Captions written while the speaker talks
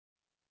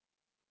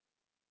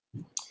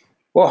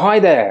Well, hi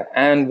there,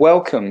 and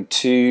welcome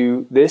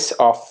to this,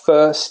 our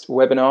first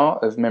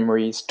webinar of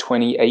Memory's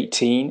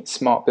 2018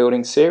 Smart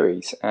Building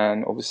Series.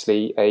 And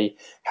obviously, a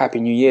Happy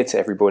New Year to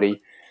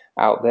everybody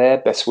out there.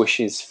 Best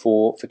wishes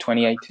for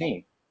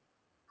 2018.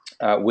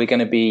 We're going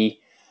to be,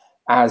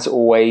 as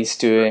always,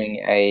 doing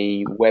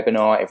a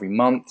webinar every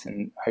month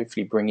and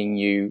hopefully bringing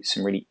you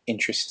some really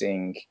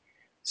interesting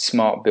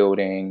smart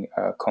building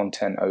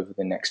content over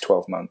the next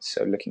 12 months.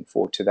 So, looking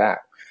forward to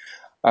that.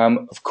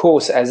 Of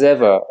course, as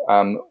ever,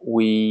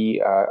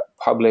 we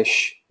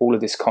publish all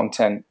of this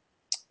content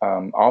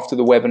after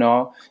the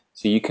webinar,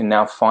 so you can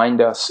now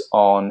find us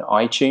on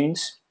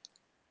iTunes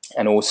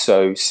and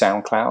also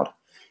SoundCloud.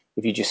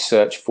 If you just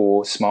search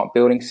for Smart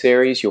Building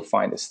Series, you'll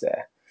find us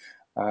there.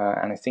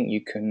 And I think you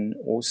can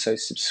also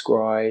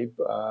subscribe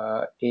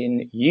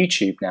in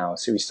YouTube now.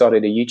 So we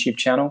started a YouTube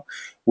channel.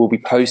 We'll be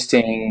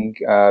posting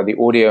the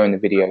audio and the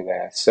video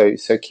there.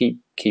 So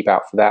keep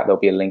out for that. There'll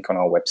be a link on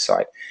our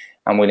website.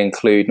 And we'll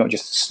include not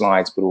just the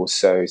slides, but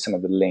also some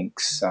of the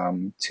links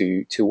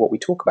to what we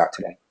talk about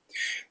today.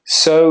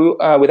 So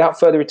without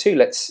further ado,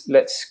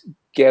 let's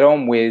get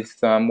on with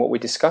what we're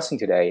discussing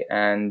today.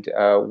 And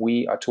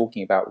we are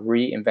talking about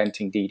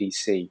reinventing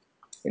DDC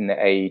in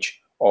the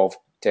age of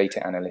data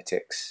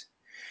analytics.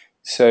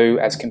 So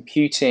as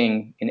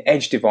computing in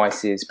edge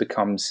devices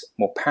becomes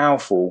more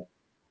powerful,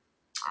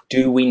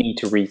 do we need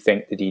to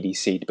rethink the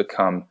DDC to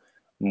become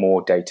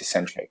more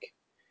data-centric?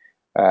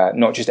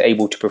 Not just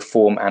able to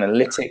perform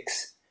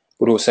analytics,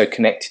 but also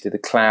connected to the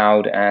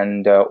cloud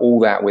and all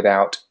that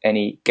without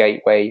any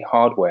gateway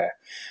hardware.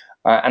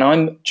 And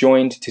I'm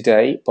joined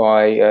today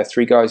by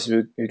three guys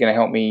who are going to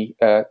help me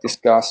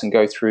discuss and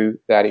go through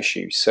that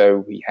issue. So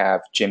we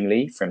have Jim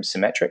Lee from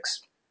Symmetrix,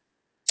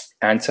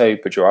 Anto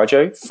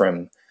Budrajo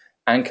from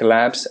Anchor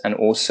Labs, and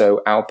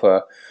also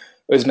Alper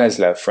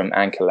Uzmezler from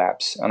Anchor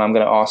Labs. And I'm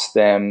going to ask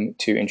them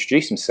to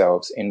introduce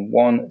themselves in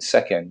 1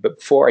 second. But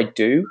before I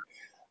do,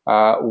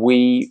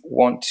 we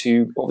want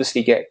to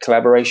obviously get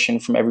collaboration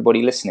from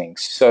everybody listening.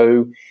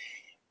 So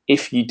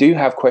if you do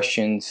have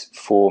questions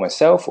for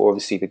myself or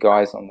obviously the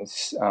guys on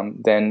this,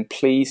 then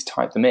please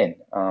type them in.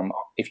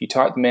 If you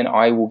type them in,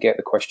 I will get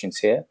the questions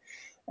here.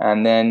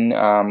 And then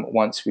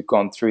once we've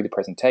gone through the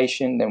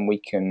presentation, then we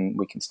can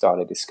start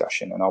a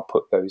discussion, and I'll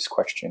put those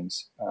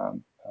questions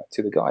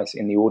to the guys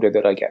in the order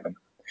that I get them.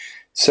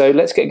 So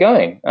let's get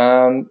going.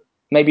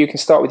 Maybe you can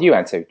start with you,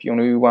 Anto. Do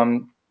you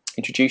want to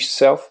introduce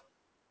yourself?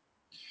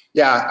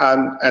 Yeah,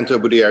 I'm Anto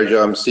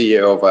Budrajo. I'm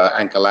CEO of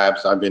Anchor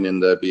Labs. I've been in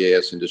the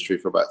BAS industry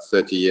for about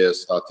 30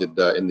 years. Started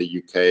in the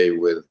UK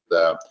with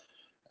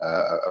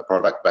a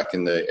product back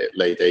in the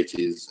late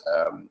 80s,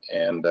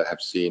 and have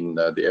seen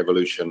the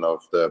evolution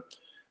of the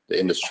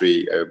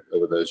industry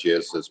over those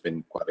years. Has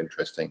been quite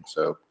interesting.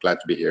 So glad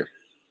to be here.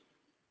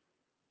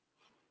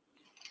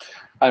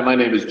 Hi, my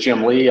name is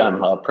Jim Lee.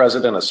 I'm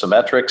president of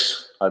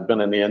Symmetrix. I've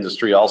been in the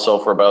industry also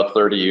for about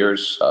 30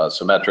 years.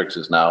 Symmetrix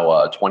is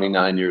now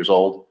 29 years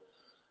old.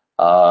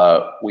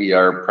 We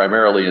are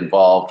primarily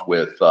involved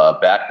with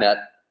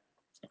BACnet,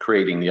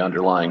 creating the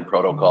underlying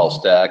protocol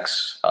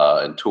stacks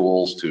and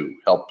tools to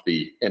help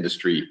the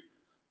industry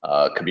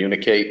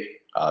communicate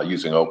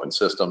using open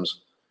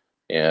systems.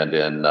 And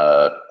in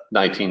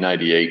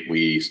 1998,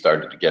 we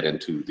started to get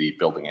into the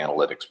building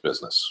analytics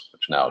business,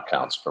 which now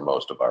accounts for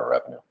most of our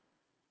revenue.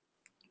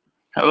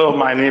 Hello,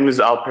 my name is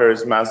Alper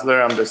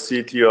Uzmezler. I'm the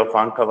CTO of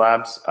Anchor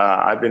Labs.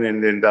 I've been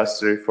in the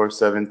industry for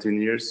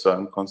 17 years, so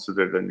I'm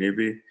considered a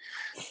newbie.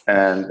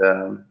 And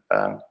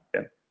yeah.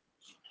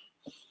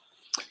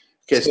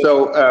 Okay,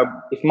 so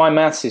if my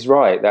maths is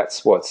right,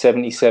 that's what,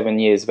 77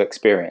 years of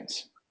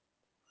experience.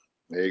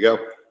 There you go.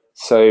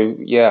 So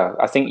yeah,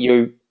 I think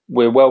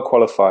we're well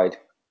qualified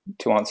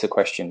to answer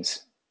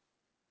questions.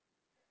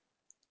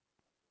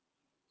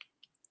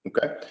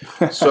 Okay,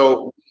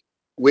 so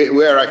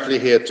we are actually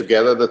here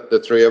together,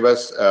 the three of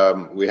us.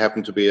 We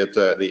happen to be at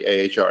the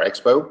AHR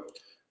Expo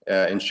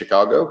in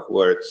Chicago,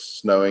 where it's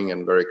snowing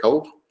and very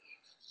cold.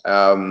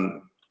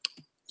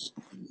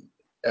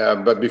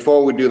 But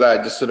before we do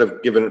that, just sort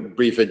of give a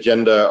brief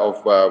agenda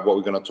of what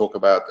we're going to talk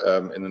about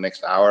in the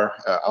next hour.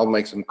 I'll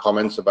make some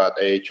comments about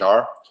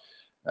AHR.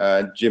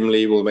 Jim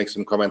Lee will make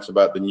some comments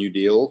about the New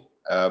Deal,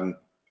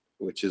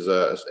 which is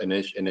an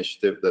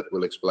initiative that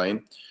we'll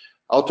explain.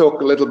 I'll talk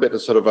a little bit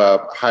of sort of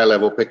a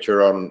high-level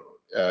picture on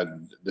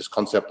this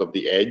concept of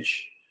the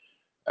edge.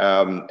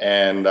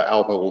 And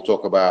Alper will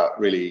talk about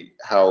really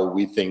how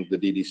we think the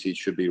DDC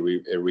should be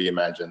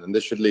reimagined. And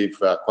this should leave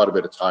quite a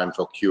bit of time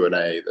for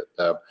Q&A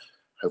that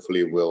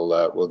hopefully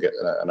we'll get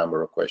a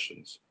number of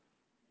questions.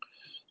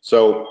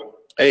 So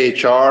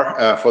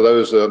AHR, for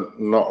those who are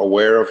not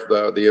aware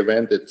of the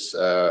event, it's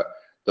the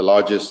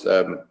largest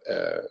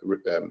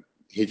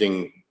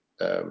heating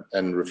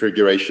and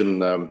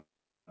refrigeration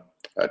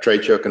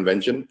trade show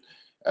convention.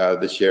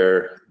 This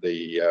year,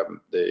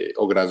 the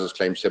organizers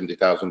claim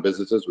 70,000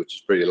 visitors, which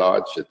is pretty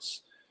large.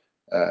 It's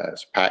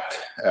packed.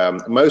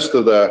 Most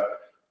of the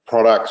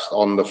products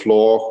on the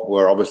floor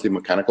were obviously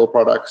mechanical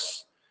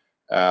products.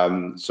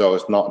 So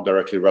it's not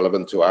directly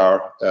relevant to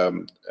our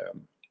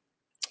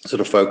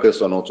sort of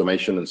focus on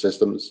automation and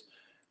systems.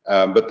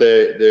 But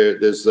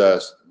there's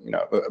you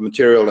know, a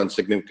material and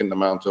significant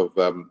amount of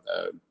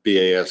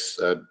BAS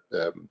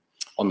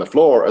on the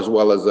floor, as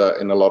well as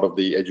in a lot of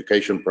the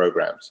education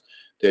programs.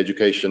 The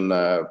education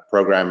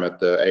program at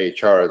the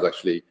AHR has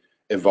actually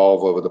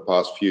evolved over the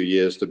past few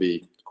years to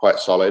be quite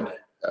solid.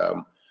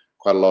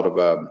 Quite a lot of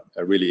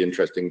a really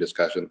interesting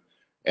discussion.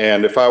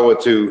 And if I were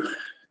to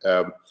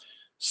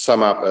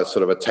sum up a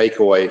sort of a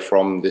takeaway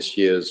from this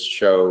year's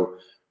show,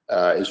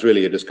 is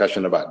really a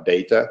discussion about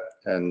data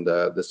and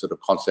the sort of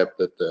concept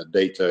that the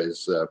data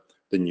is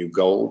the new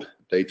gold.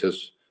 Data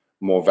is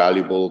more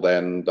valuable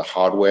than the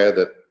hardware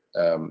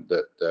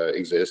that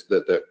exists,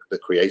 that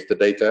creates the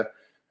data.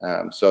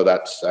 So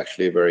that's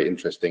actually a very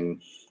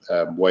interesting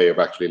way of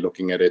actually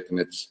looking at it. And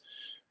it's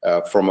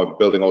from a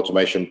building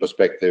automation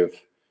perspective,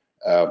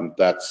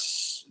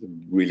 that's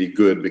really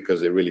good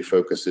because it really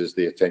focuses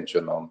the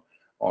attention on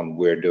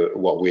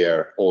what we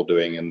are all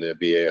doing in the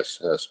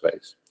BAS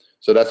space.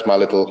 So that's my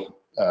little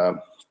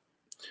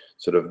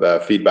sort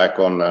of feedback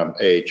on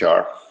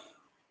AHR.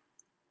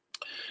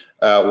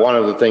 One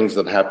of the things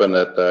that happened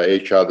at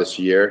AHR this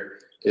year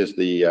is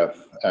the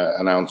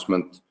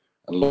announcement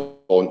and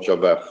launch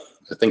of a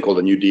thing called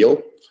the New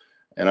Deal.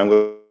 And I'm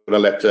going to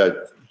let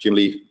Jim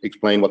Lee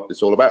explain what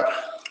it's all about.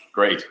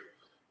 Great.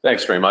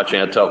 Thanks very much,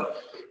 Anto.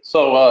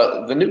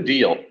 So the New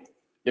Deal,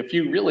 if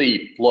you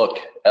really look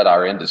at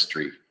our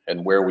industry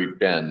and where we've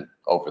been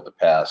over the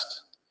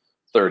past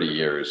 30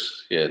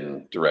 years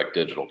in direct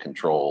digital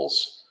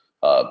controls,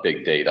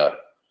 big data,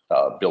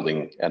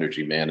 building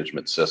energy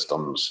management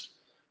systems,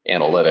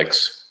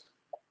 analytics,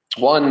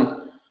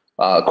 one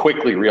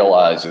quickly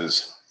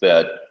realizes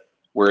that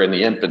we're in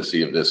the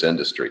infancy of this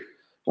industry.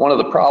 One of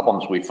the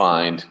problems we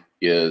find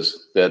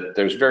is that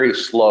there's very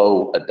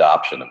slow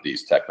adoption of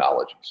these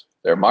technologies.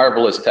 There are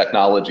marvelous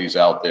technologies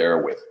out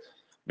there with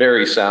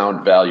very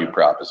sound value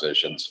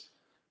propositions,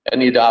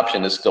 and the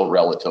adoption is still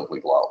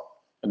relatively low.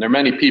 And there are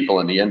many people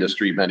in the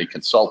industry, many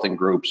consulting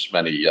groups,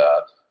 many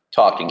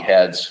talking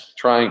heads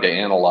trying to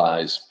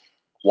analyze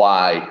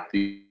why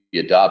the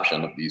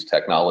adoption of these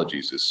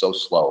technologies is so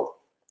slow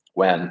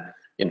when,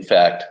 in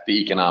fact,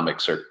 the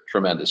economics are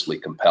tremendously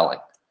compelling.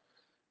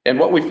 And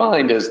what we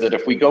find is that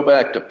if we go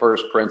back to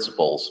first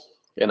principles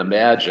and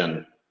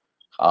imagine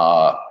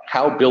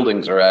how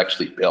buildings are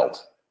actually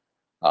built,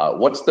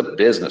 what's the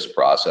business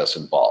process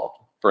involved?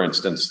 For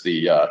instance,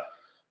 the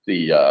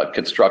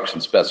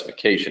Construction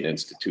Specification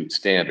Institute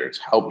standards,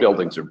 how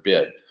buildings are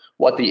bid,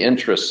 what the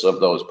interests of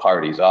those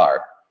parties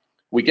are.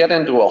 We get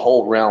into a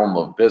whole realm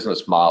of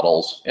business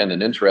models and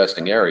an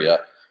interesting area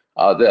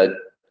that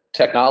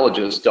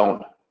technologists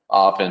don't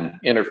often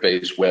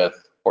interface with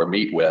or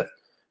meet with.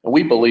 And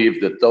we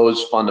believe that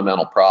those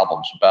fundamental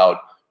problems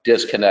about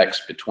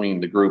disconnects between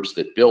the groups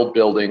that build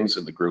buildings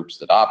and the groups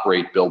that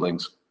operate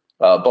buildings,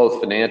 both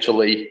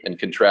financially and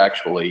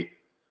contractually,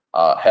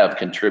 have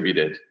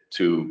contributed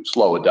to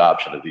slow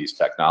adoption of these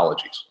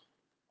technologies.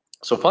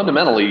 So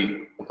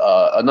fundamentally,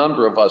 a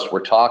number of us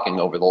were talking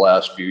over the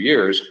last few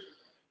years,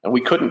 and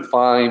we couldn't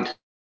find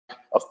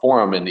a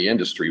forum in the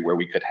industry where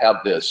we could have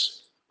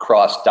this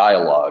cross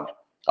dialogue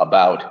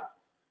about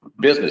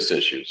business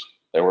issues.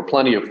 There were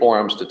plenty of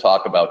forums to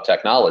talk about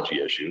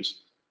technology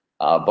issues,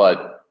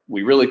 but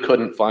we really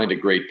couldn't find a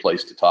great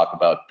place to talk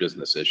about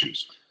business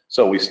issues.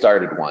 So we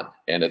started one,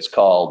 and it's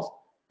called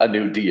A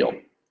New Deal.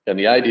 And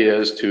the idea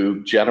is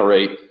to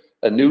generate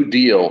a new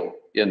deal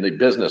in the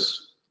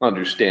business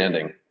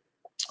understanding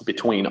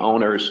between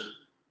owners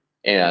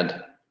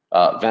and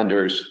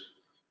vendors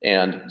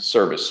and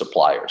service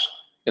suppliers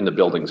in the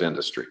buildings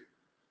industry.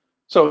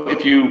 So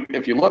if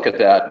you look at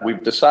that,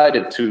 we've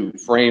decided to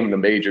frame the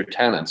major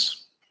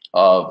tenets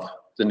of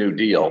the New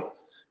Deal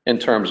in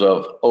terms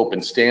of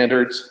open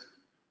standards,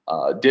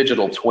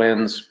 digital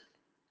twins,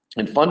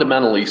 and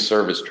fundamentally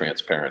service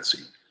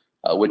transparency,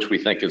 which we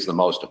think is the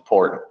most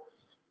important.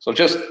 So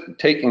just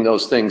taking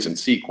those things in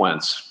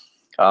sequence,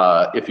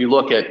 if you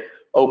look at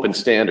open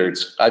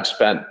standards, I've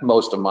spent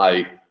most of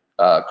my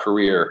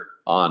career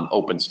on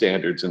open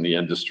standards in the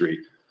industry.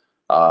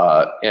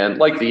 And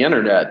like the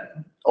internet,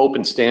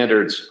 open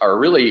standards are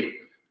really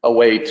a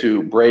way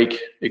to break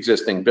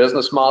existing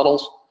business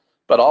models,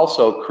 but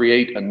also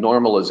create a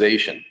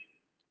normalization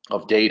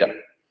of data.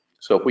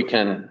 So if we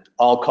can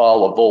all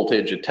call a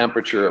voltage, a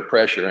temperature, a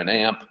pressure, an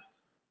amp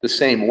the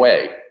same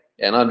way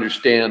and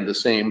understand the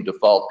same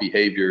default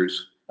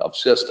behaviors of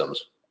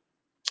systems,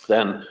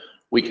 then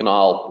we can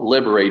all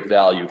liberate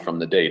value from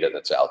the data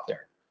that's out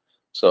there.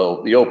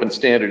 So the open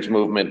standards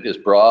movement is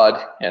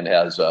broad and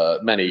has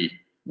many,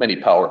 many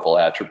powerful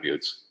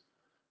attributes.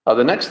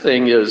 The next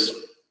thing is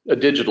a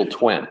digital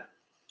twin,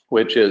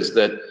 which is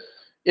that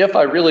if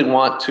I really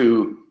want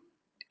to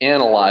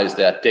analyze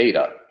that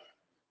data,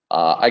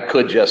 I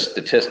could just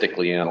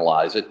statistically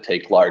analyze it,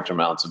 take large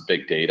amounts of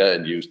big data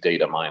and use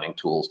data mining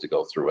tools to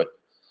go through it.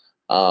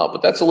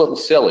 But that's a little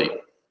silly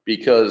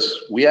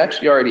because we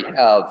actually already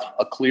have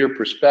a clear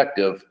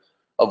perspective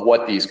of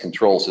what these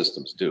control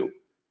systems do.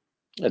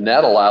 And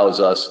that allows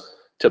us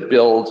to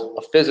build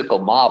a physical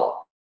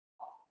model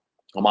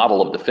a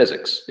model of the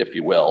physics, if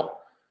you will,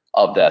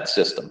 of that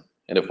system.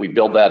 And if we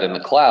build that in the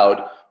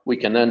cloud, we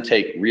can then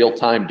take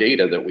real-time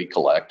data that we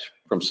collect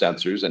from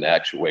sensors and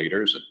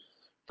actuators and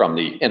from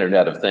the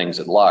Internet of Things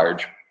at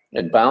large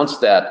and bounce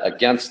that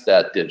against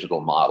that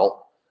digital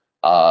model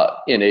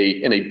in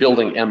a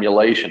building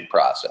emulation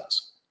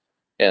process.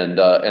 And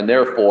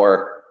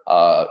therefore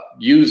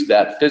use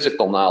that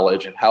physical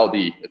knowledge and how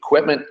the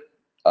equipment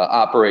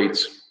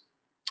operates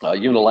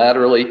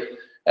unilaterally,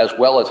 as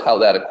well as how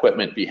that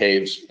equipment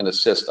behaves in a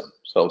system.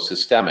 So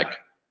systemic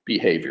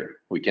behavior.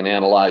 We can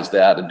analyze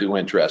that and do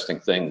interesting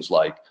things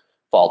like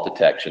fault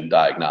detection,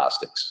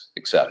 diagnostics,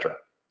 etc.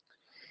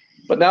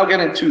 But now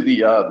getting to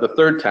the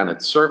third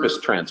tenet, service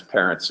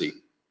transparency.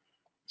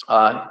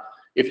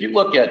 If you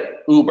look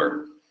at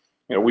Uber,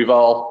 you know, we've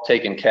all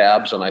taken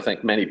cabs, and I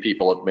think many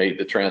people have made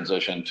the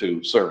transition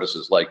to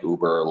services like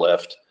Uber or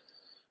Lyft.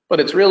 But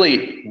it's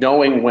really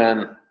knowing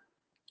when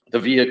the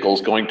vehicle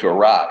is going to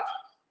arrive,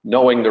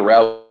 knowing the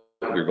route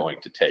you're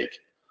going to take.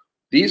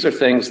 These are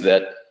things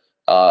that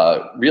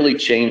really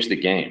change the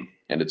game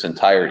in its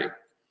entirety.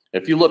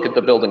 If you look at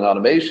the building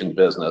automation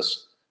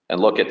business and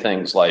look at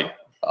things like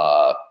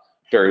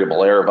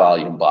variable air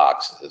volume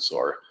boxes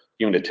or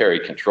unitary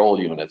control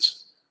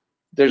units,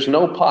 there's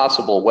no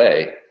possible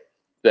way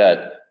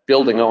that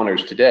building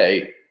owners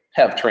today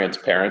have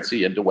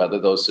transparency into whether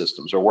those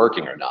systems are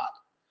working or not.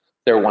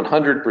 They're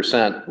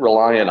 100%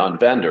 reliant on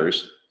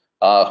vendors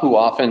who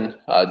often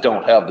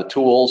don't have the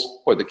tools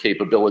or the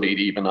capability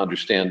to even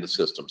understand the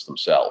systems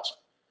themselves.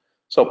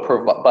 So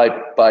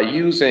by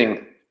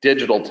using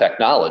digital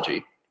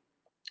technology,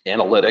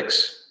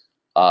 analytics,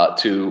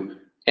 to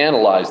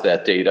analyze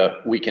that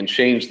data, we can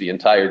change the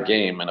entire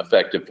game and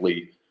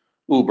effectively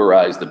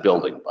Uberize the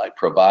building by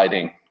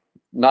providing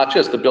not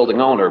just the building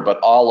owner, but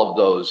all of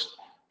those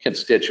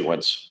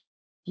constituents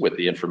with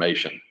the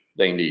information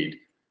they need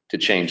to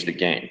change the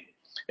game.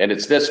 And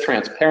it's this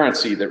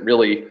transparency that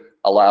really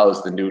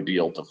allows the New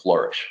Deal to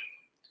flourish.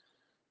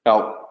 Now,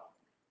 a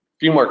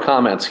few more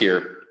comments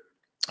here.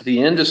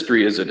 The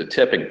industry is at a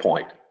tipping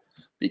point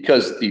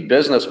because the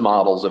business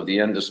models of the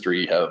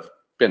industry have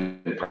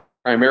been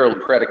primarily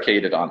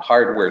predicated on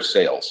hardware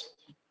sales.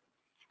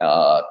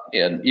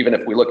 And even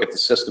if we look at the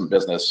system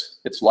business,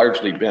 it's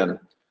largely been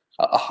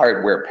a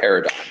hardware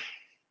paradigm.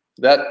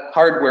 That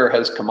hardware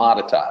has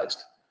commoditized.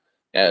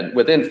 And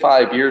within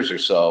 5 years or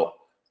so,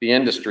 the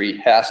industry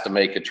has to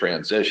make a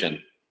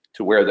transition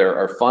to where there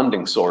are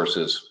funding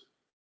sources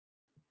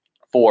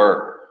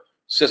for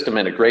system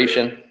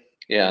integration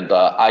and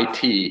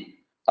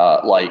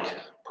IT-like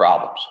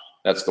problems.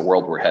 That's the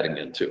world we're heading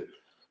into.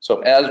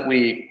 So as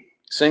we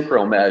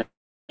synchro-mesh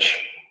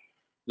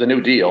the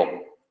New Deal,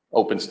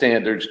 open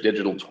standards,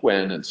 digital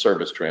twin, and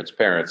service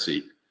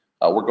transparency,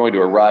 we're going to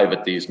arrive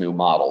at these new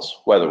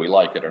models, whether we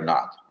like it or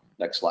not.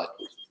 Next slide,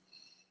 please.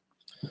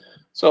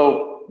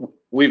 So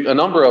a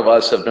number of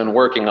us have been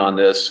working on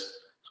this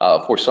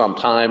for some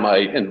time. I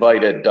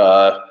invited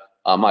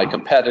my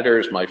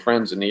competitors, my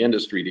friends in the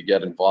industry to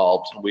get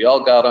involved. We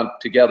all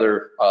got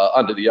together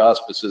under the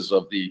auspices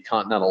of the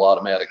Continental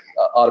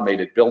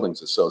Automated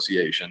Buildings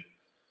Association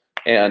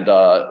and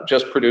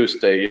just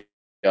produced a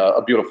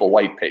beautiful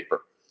white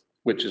paper,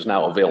 which is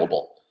now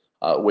available,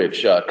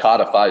 which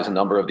codifies a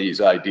number of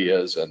these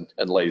ideas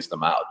and lays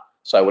them out.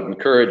 So I would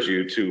encourage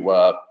you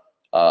to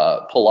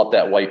pull up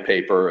that white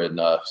paper and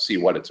see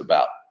what it's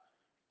about.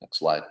 Next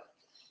slide.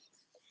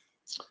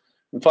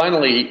 And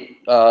finally,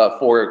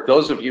 for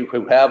those of you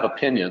who have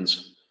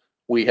opinions,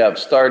 we have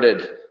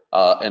started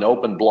an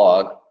open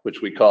blog,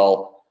 which we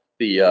call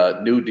the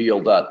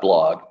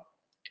newdeal.blog.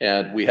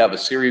 And we have a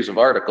series of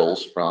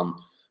articles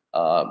from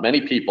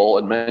many people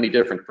and many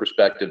different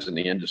perspectives in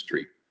the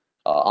industry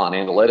on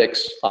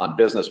analytics, on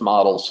business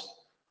models,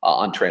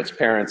 on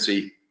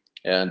transparency.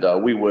 And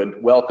we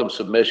would welcome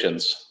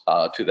submissions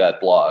to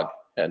that blog.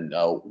 And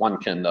one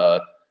can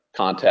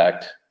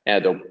contact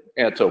Anto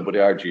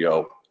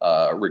Budargio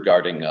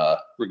regarding that.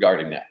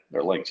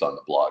 There are links on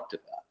the blog to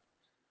that.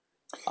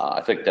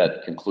 I think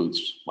that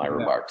concludes my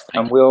remarks.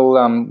 Thank you.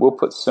 And we'll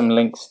put some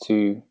links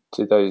to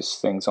those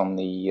things on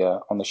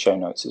the show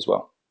notes as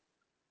well.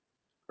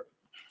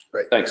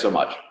 Great. Thanks so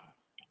much.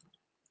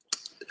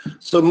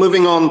 So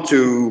moving on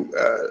to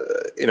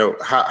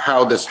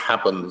how this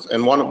happens,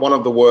 and one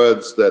of the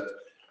words that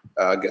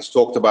gets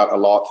talked about a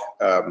lot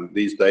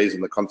these days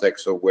in the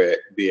context of where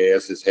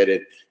BAS is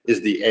headed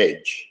is the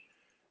edge.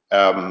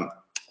 So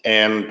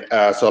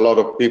a lot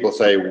of people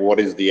say, what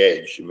is the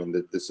edge? I mean,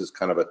 this is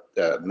kind of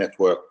a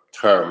network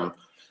term.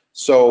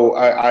 So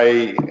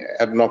I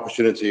had an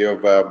opportunity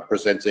of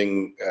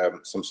presenting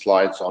some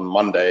slides on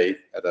Monday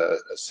at a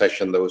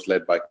session that was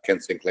led by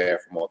Ken Sinclair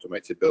from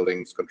Automated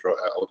Buildings,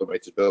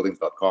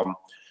 automatedbuildings.com.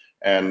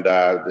 And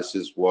this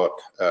is what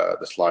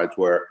the slides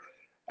were.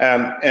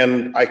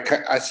 And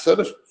I sort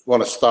of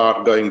want to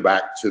start going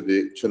back to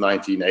the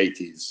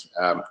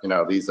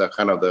 1980s. These are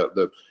kind of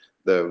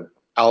the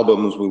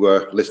albums we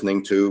were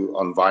listening to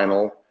on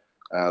vinyl.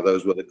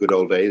 Those were the good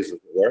old days, as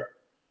it were.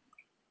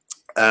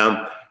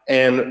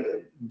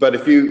 But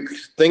if you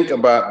think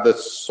about the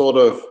sort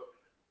of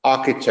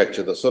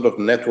architecture, the sort of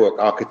network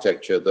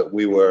architecture that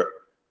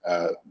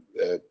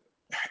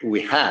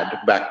we had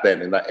back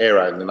then in that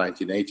era in the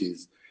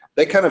 1980s,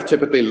 they kind of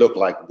typically look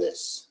like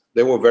this.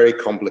 They were very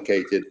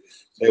complicated.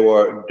 There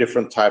were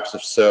different types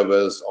of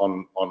servers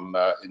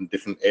in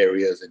different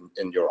areas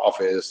in your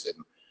office,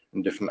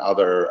 in different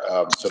other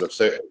sort of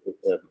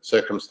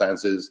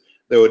circumstances.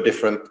 There were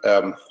different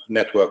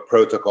network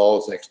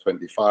protocols,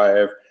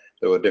 X25.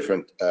 There were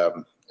different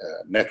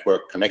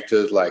network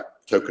connectors like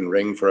Token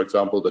Ring, for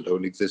example, that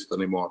don't exist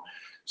anymore.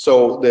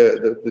 So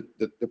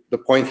the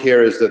point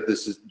here is that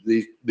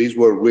these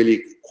were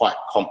really quite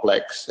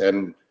complex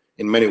and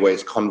in many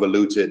ways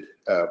convoluted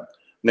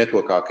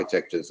network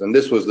architectures. And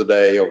this was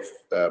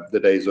the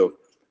days of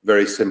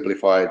very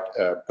simplified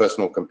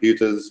personal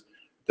computers.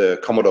 The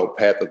Commodore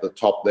PET at the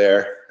top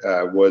there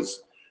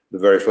was the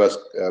very first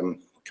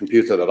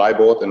computer that I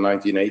bought in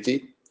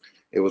 1980.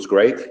 It was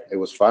great. It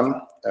was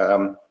fun.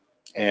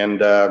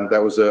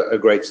 That was a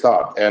great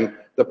start. And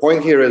the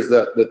point here is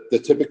that the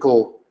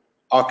typical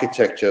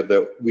architecture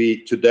that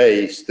we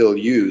today still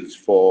use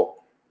for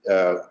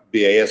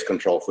BAS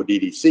control, for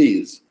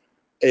DDCs,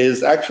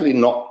 is actually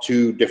not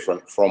too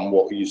different from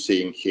what you're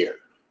seeing here,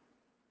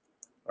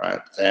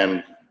 right?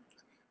 And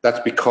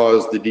that's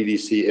because the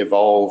DDC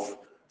evolved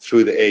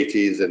through the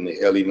 80s and the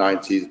early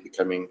 90s,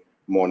 becoming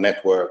more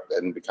networked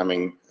and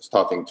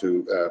starting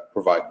to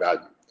provide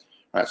value.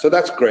 Right, so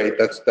that's great.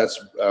 That's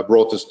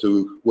brought us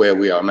to where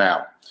we are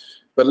now.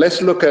 But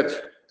let's look at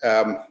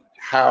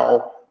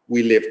how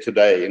we live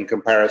today in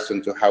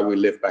comparison to how we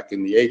lived back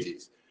in the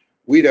 80s.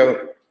 We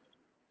don't,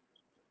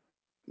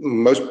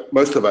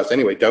 most of us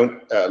anyway,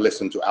 don't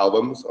listen to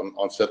albums,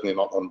 certainly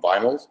not on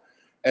vinyls.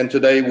 And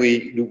today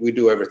we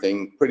do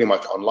everything pretty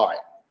much online.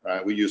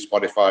 Right? We use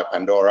Spotify,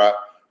 Pandora,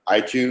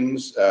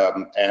 iTunes,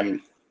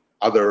 and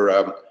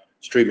other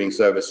streaming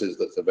services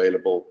that's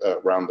available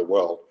around the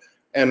world.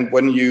 And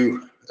when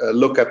you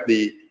look at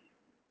the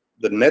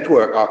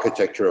network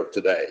architecture of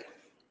today,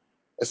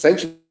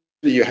 essentially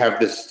you have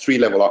this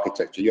three-level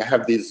architecture. You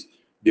have these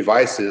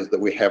devices that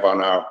we have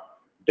on our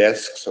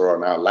desks or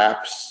on our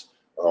laps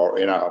or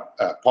in our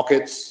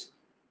pockets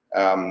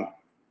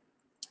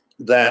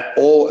that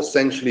all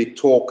essentially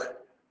talk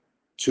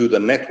to the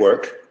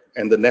network.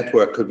 And the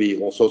network could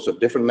be all sorts of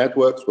different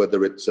networks,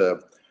 whether it's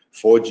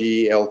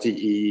 4G,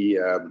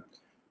 LTE,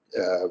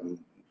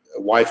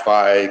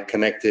 Wi-Fi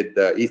connected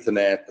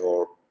Ethernet,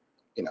 or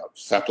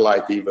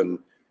satellite even.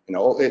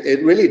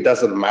 It really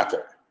doesn't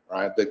matter,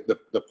 right?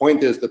 The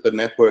point is that the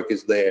network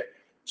is there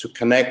to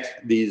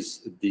connect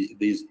these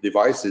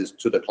devices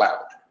to the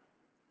cloud,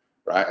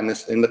 right? And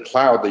it's in the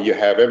cloud that you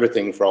have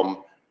everything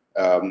from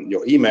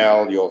your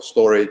email, your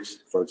storage,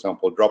 for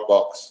example,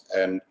 Dropbox,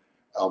 and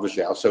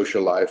obviously our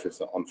social life is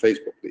on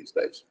Facebook these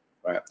days,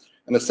 right?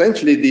 And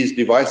essentially these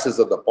devices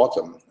at the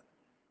bottom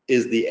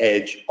is the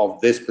edge of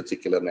this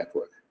particular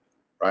network,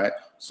 right?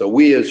 So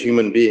we as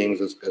human beings,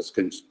 as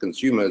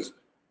consumers,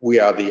 we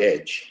are the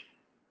edge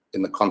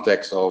in the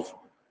context of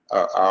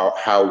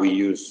how we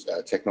use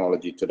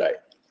technology today,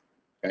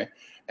 okay?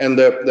 And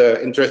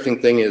the interesting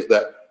thing is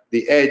that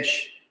the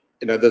edge,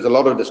 there's a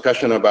lot of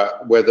discussion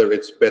about whether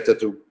it's better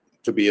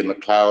to be in the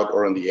cloud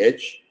or on the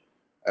edge.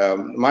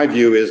 My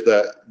view is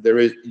that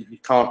you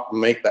can't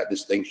make that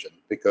distinction,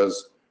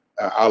 because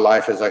our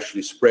life is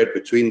actually spread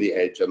between the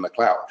edge and the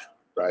cloud,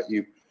 right?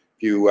 If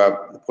you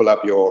pull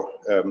up your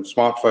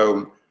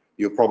smartphone,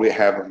 you'll probably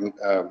have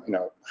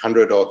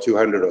 100 or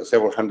 200 or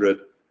several hundred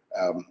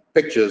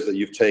pictures that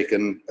you've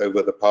taken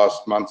over the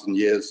past months and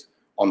years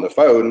on the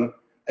phone,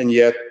 and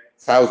yet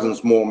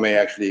thousands more may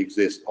actually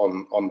exist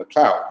on the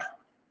cloud,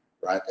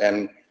 right?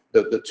 And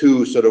the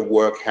two sort of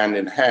work hand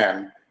in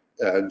hand,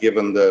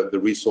 given the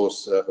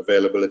resource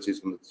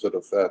availabilities and the sort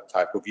of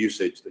type of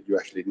usage that you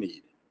actually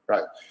need,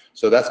 right?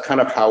 So that's kind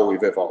of how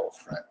we've evolved,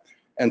 right?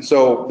 And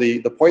so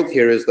the point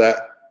here is that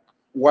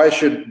why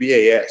should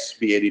BAS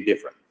be any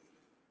different?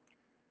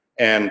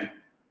 And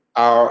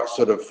our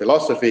sort of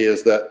philosophy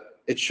is that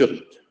it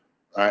shouldn't,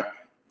 right?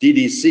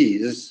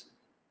 DDCs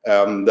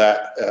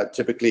that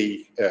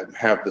typically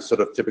have the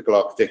sort of typical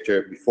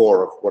architecture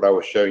before of what I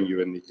was showing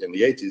you in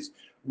the 80s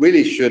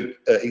really should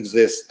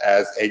exist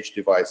as edge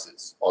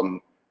devices on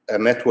a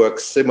network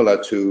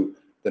similar to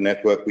the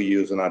network we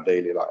use in our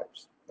daily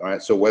lives, all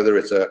right? So whether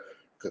it's a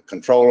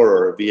controller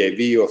or a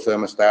VAV or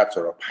thermostat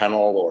or a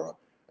panel or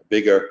a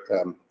bigger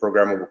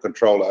programmable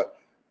controller,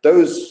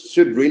 those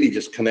should really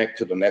just connect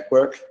to the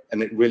network,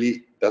 and it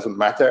really doesn't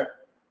matter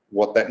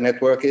what that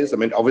network is. I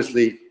mean,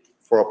 obviously,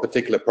 for a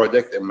particular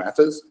project, it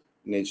matters,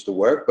 it needs to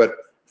work, but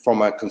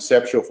from a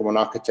conceptual, from an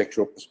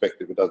architectural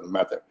perspective, it doesn't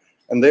matter.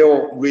 And they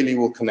all really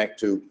will connect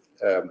to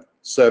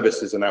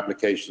services and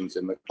applications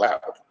in the cloud.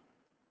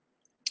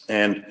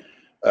 And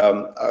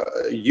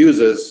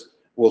users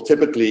will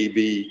typically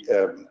be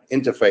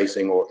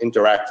interfacing or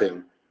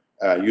interacting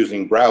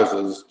using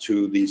browsers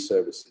to these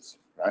services,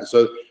 right?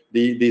 So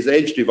these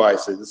edge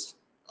devices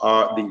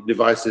are the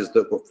devices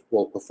that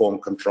will perform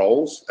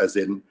controls, as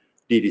in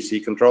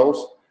DDC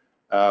controls.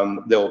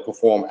 They'll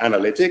perform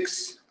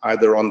analytics,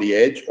 either on the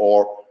edge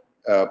or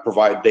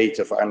provide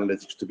data for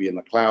analytics to be in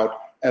the cloud,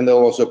 and they'll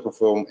also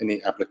perform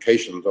any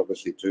applications,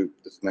 obviously,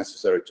 that's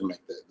necessary to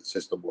make the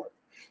system work.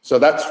 So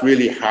that's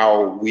really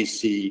how we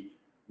see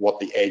what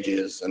the edge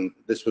is, and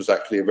this was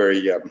actually a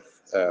very a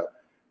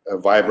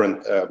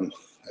vibrant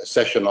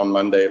session on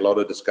Monday, a lot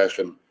of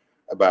discussion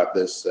about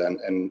this,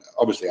 and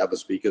obviously other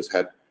speakers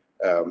had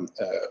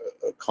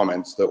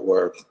comments that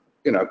were,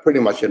 pretty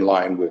much in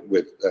line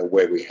with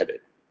where we headed.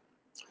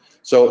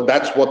 So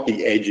that's what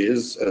the edge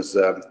is, as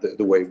the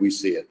way we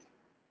see it.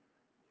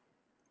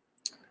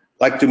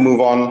 I'd like to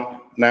move on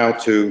now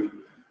to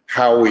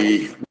how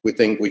we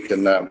think we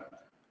can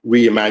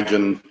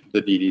reimagine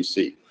the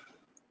DDC.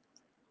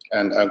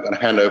 And I'm going to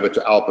hand over to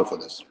Alper for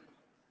this.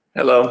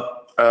 Hello.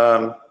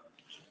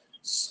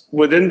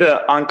 Within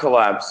the Anka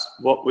Labs,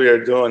 what we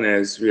are doing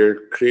is we are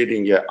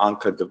creating an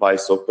Anka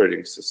device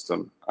operating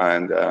system.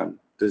 And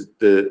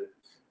the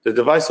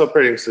device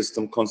operating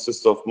system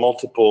consists of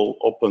multiple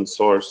open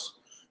source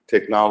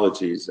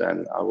technologies,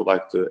 and I would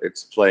like to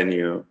explain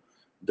you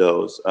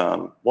those.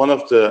 One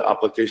of the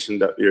applications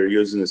that we are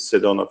using is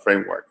Sedona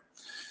Framework.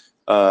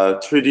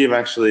 3DM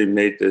actually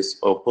made this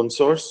open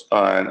source,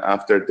 and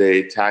after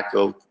they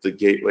tackled the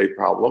gateway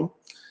problem,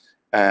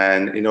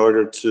 and in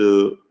order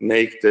to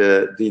make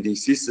the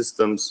DDC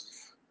systems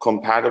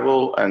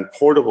compatible and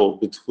portable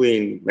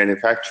between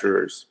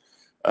manufacturers,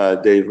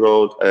 they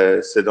wrote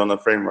a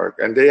Sedona Framework,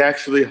 and they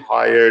actually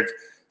hired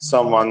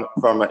someone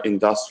from an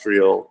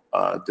industrial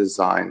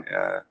design,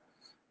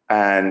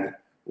 and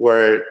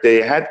where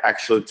they had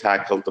actually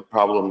tackled the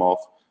problem of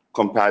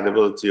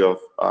compatibility of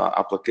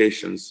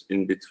applications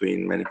in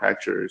between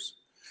manufacturers.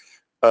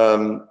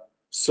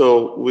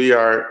 So we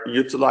are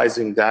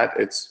utilizing that.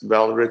 It's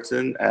well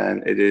written,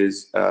 and it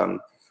is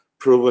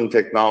proven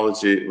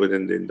technology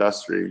within the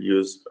industry,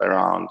 used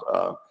around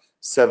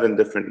 7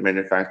 different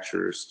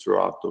manufacturers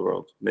throughout the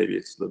world. Maybe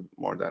it's a little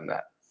more than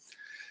that.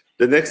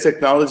 The next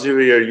technology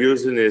we are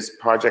using is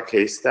Project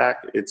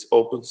Haystack. It's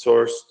open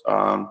source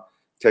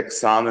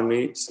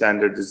taxonomy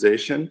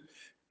standardization.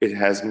 It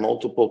has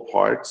multiple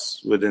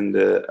parts within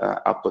the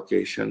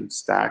application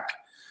stack.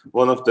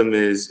 One of them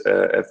is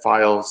a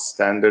file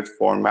standard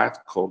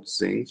format called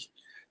Zinc.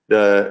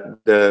 Within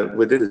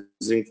the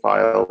Zinc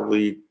file,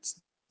 we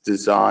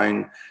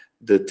design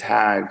the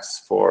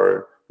tags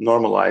for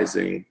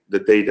normalizing the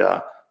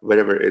data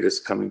wherever it is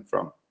coming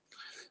from.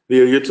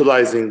 We are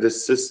utilizing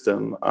this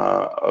system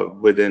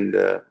within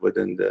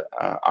the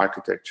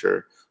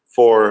architecture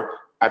for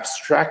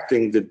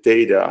abstracting the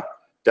data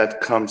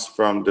that comes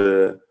from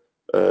the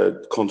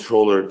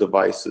controller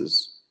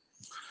devices.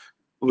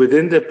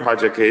 Within the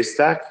Project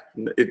Haystack,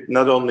 it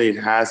not only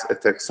has a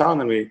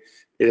taxonomy,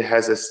 it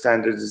has a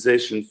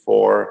standardization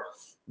for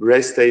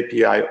REST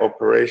API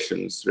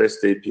operations,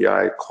 REST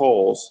API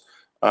calls,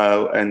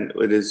 and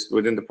it is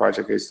within the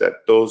Project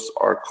Haystack. Those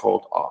are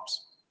called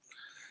ops.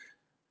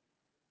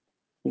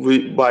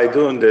 By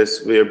doing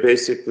this, we are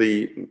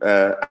basically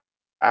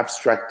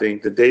abstracting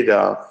the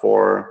data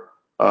for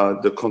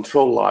the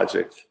control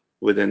logic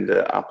within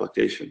the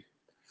application.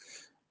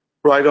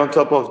 Right on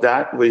top of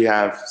that, we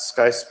have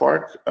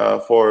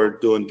SkySpark for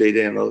doing data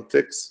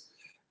analytics.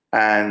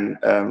 And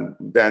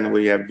then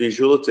we have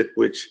Visualitic,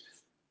 which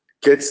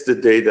gets the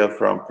data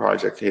from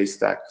Project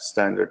Haystack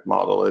standard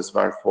model as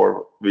well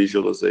for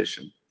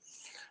visualization.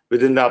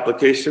 Within the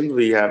application,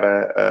 we have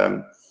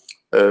a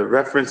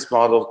reference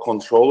model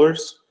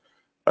controllers.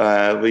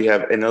 We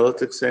have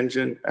analytics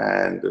engine,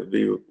 and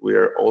we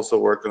are also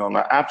working on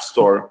an app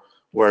store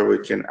where we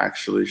can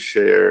actually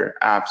share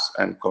apps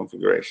and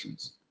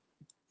configurations.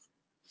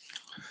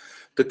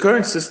 The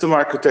current system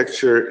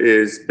architecture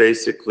is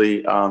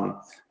basically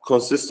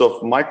consists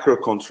of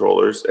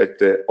microcontrollers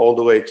all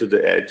the way to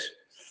the edge.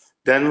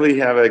 Then we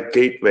have a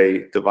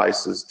gateway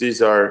devices.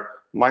 These are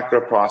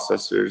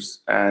microprocessors,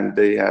 and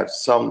they have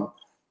some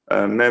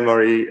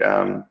memory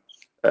and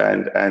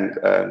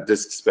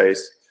disk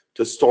space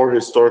to store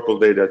historical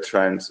data,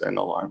 trends, and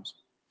alarms.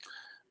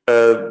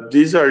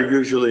 These are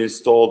usually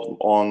installed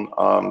on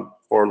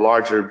for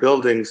larger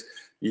buildings.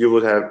 You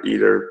would have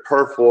either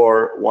per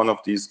floor one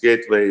of these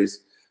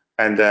gateways,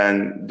 and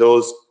then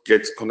those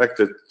gets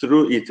connected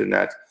through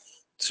Ethernet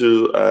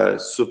to a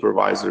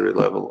supervisory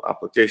level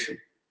application.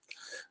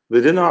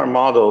 Within our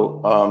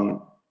model,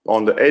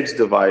 on the edge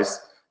device,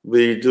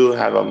 we do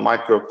have a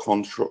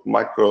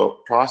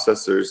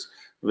microprocessors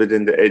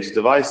within the edge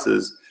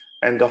devices,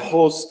 and the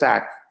whole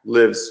stack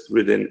lives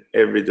within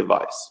every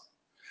device.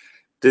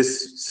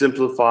 This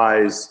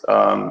simplifies,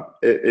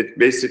 it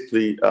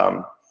basically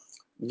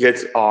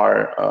gets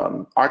our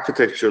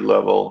architecture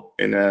level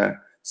in a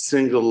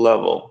single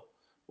level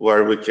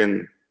where we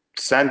can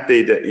send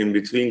data in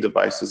between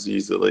devices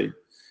easily,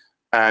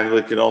 and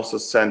we can also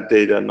send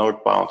data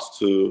northbound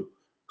to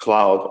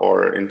cloud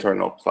or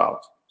internal cloud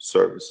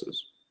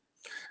services.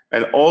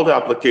 And all the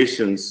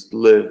applications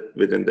live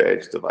within the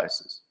edge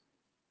devices.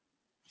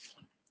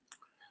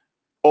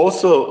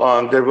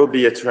 Also, there will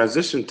be a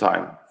transition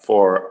time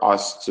for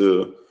us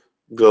to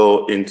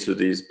go into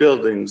these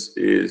buildings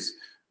is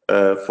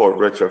for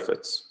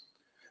retrofits.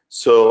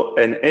 So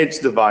an edge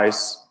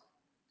device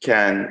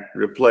can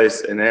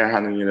replace an air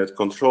handling unit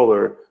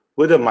controller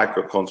with a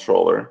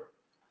microcontroller,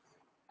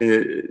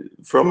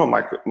 from a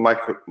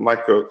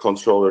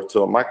microcontroller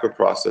to a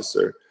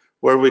microprocessor,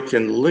 where we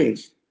can link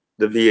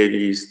the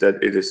VAVs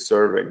that it is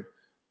serving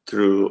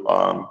through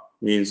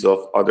means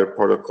of other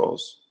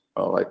protocols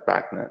like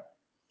BACnet.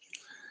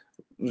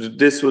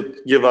 This would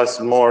give us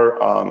more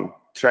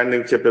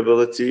trending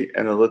capability,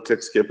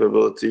 analytics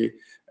capability,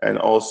 and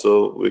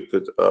also we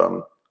could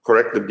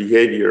correct the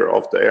behavior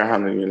of the air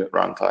handling unit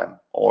runtime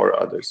or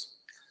others.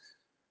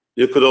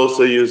 You could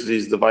also use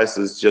these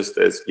devices just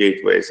as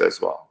gateways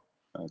as well.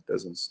 It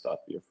doesn't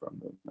stop you from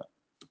doing that.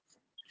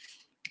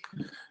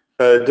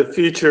 The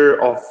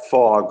future of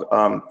fog.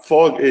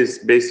 Fog is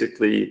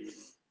basically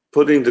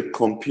putting the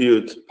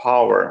compute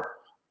power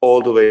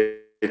all the way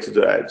to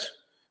the edge.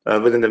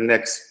 Within the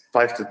next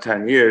 5 to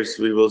 10 years,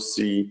 we will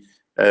see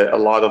a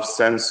lot of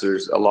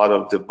sensors, a lot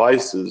of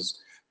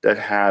devices that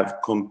have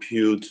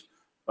compute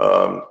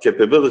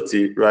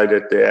capability right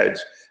at the edge.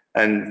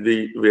 And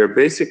we are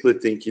basically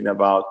thinking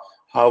about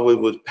how we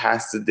would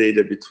pass the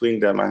data between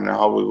them and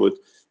how we would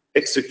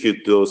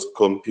execute those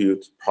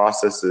compute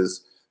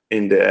processes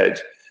in the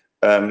edge.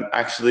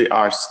 Actually,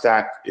 our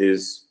stack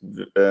is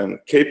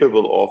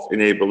capable of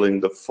enabling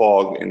the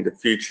fog in the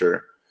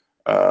future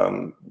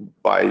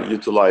by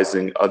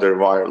utilizing other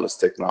wireless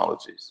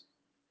technologies.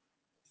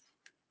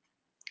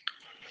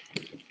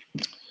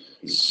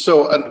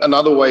 So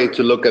another way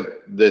to look at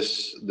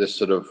this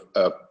sort of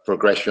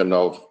progression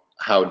of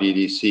how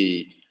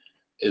DDC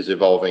is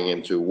evolving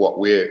into what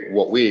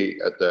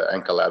we at the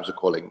Anchor Labs are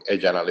calling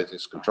edge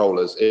analytics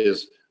controllers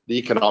is the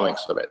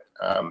economics of it.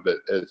 But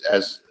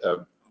as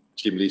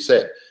Jim Lee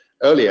said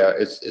earlier,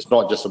 it's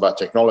not just about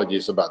technology;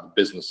 it's about the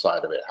business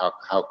side of it.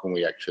 How can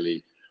we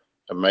actually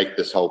make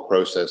this whole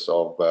process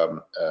of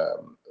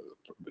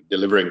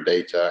delivering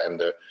data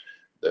and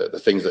the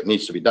things that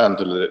needs to be done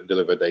to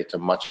deliver data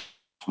much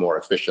more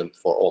efficient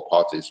for all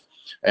parties?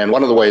 And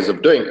one of the ways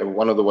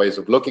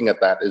of looking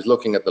at that is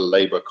looking at the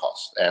labor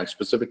cost, and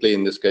specifically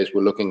in this case,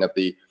 we're looking at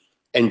the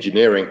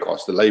engineering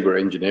cost, the labor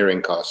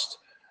engineering cost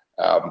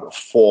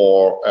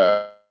for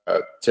a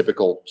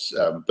typical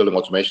building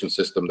automation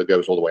system that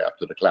goes all the way up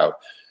to the cloud.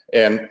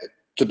 And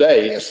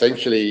today,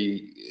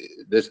 essentially,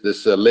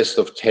 this list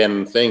of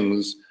 10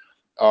 things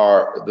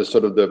are the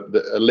sort of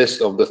the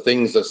list of the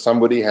things that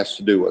somebody has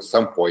to do at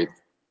some point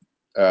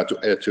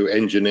to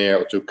engineer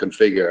or to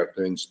configure,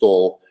 to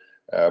install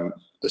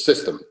the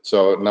system.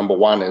 So number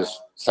one is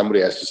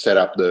somebody has to set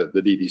up the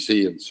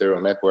DDC and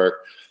serial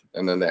network,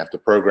 and then they have to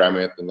program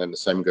it, and then the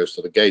same goes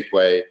to the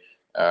gateway,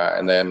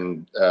 and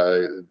then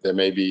there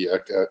may be a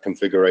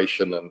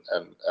configuration and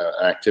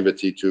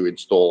activity to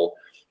install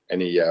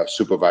any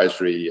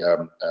supervisory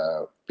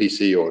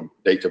PC or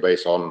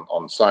database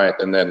on site,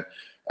 and then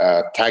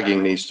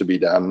tagging needs to be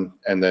done,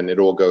 and then it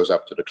all goes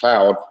up to the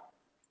cloud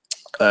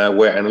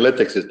where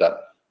analytics is done,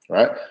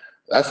 right?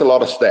 That's a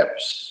lot of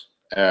steps,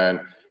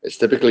 and it's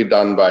typically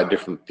done by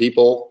different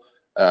people,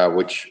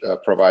 which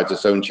provides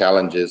its own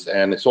challenges.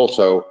 And it's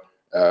also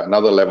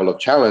another level of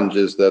challenge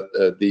is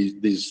that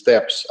these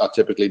steps are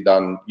typically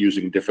done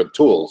using different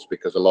tools,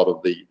 because a lot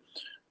of the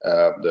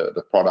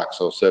products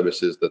or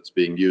services that's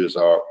being used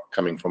are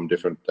coming from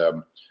different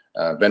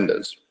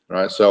vendors,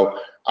 right? So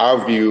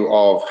our view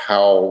of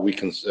how we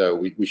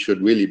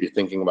should really be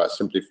thinking about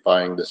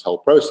simplifying this whole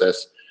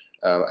process,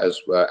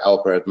 as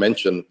Alper had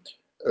mentioned,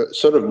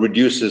 sort of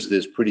reduces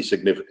this pretty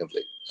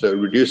significantly. So it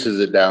reduces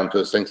it down to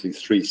essentially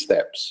 3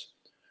 steps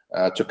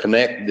to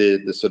connect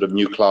the sort of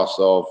new class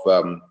of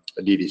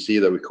DDC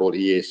that we call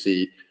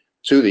EAC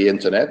to the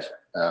internet,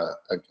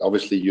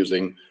 obviously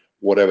using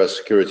whatever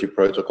security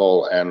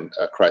protocol and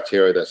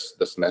criteria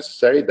that's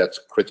necessary. That's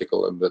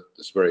critical and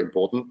that's very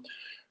important.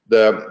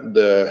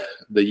 The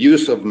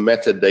use of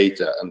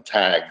metadata and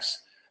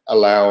tags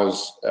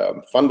allows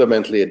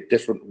fundamentally a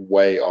different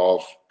way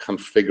of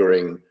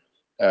configuring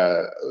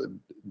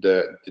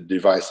the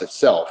device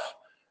itself,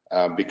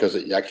 because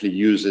it actually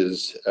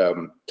uses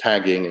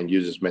tagging and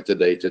uses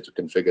metadata to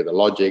configure the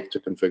logic, to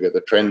configure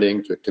the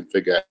trending, to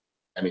configure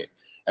any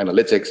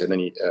analytics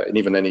and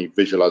even any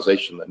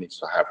visualization that needs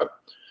to happen,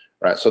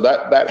 right? So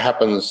that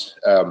happens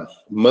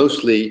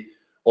mostly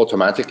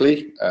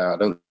automatically. I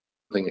don't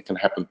think it can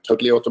happen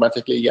totally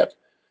automatically yet,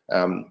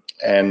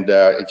 and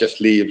it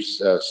just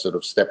leaves sort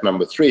of step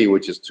number 3,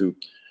 which is to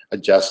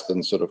adjust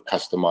and sort of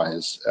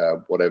customize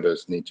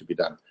whatever's need to be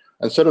done.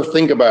 And sort of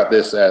think about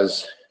this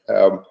as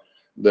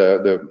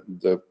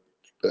the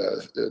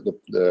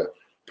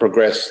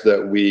progress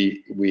that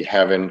we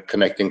have in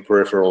connecting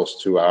peripherals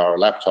to our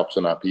laptops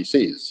and our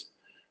PCs.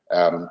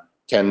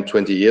 10,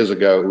 20 years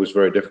ago, it was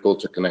very difficult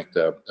to connect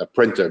a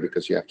printer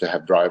because you have to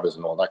have drivers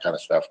and all that kind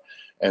of stuff.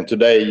 And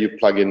today you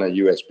plug in a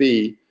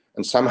USB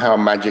and somehow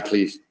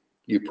magically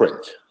you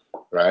print,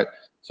 right?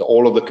 So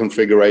all of the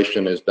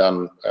configuration is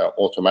done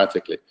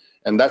automatically.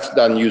 And that's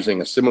done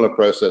using a similar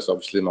process,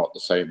 obviously not the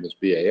same as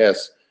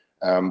BAS,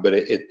 but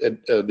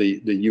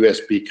the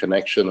USB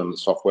connection and the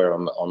software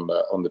on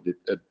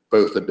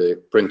both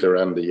the printer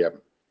and the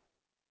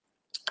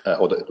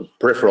or the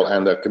peripheral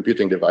and the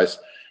computing device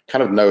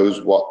kind of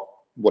knows what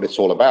it's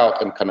all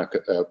about and kind of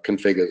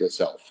configures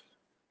itself,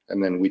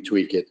 and then we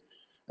tweak it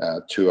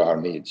to our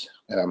needs.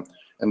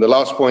 And the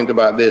last point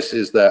about this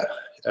is that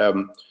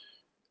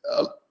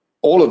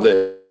all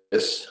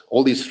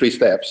these 3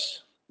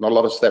 steps, not a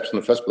lot of steps in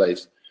the first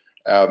place,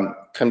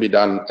 can be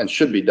done and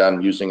should be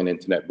done using an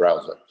internet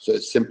browser. So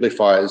it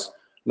simplifies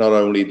not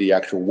only the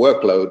actual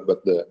workload,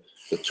 but the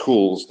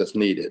tools that's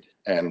needed.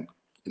 And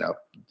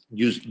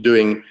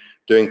doing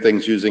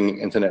things using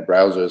internet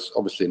browsers,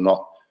 obviously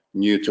not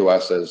new to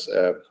us as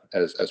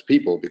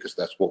people, because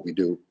that's what we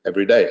do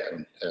every day.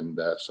 And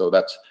so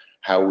that's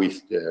how we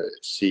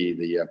see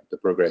the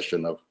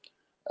progression of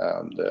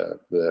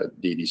the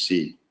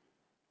DDC.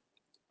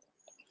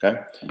 Okay,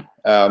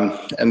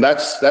 and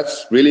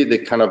that's really the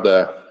kind of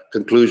the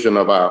conclusion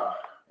of our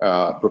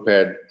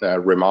prepared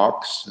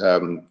remarks.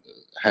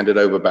 Hand it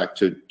over back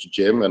to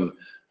Jim, and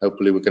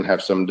hopefully we can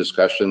have some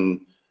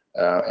discussion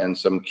and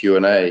some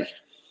Q&A.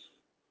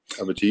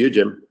 Over to you,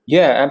 Jim.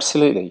 Yeah,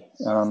 absolutely.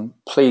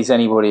 Please,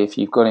 anybody, if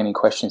you've got any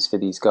questions for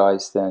these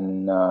guys,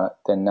 then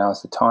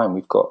now's the time.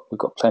 We've got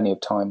plenty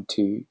of time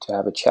to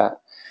have a chat,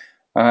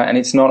 and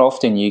it's not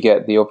often you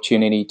get the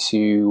opportunity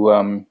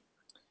to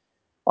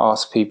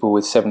ask people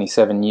with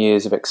 77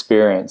 years of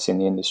experience in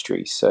the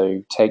industry.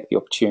 So take the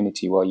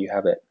opportunity while you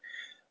have it.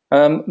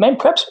 Maybe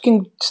perhaps we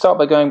can start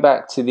by going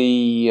back to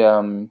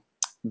the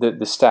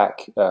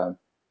stack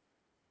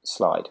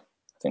slide.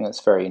 I think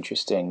that's very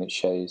interesting. That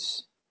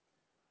shows.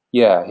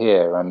 Yeah,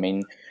 here. I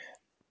mean,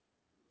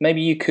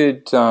 maybe you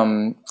could,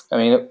 talk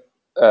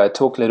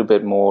a little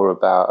bit more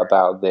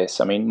about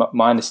this. I mean,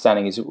 my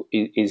understanding is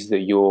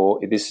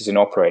that this is an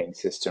operating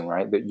system,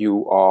 right? That you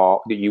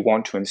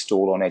want to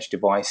install on edge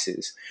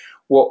devices.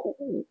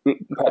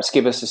 Perhaps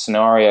give us a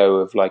scenario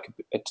of like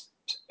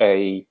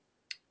a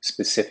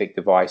specific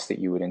device that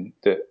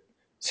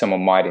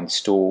someone might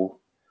install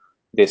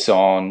this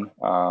on.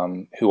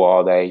 Who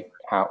are they?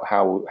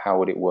 How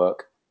would it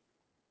work?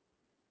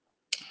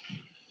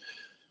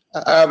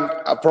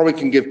 I probably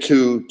can give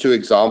two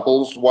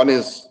examples. One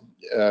is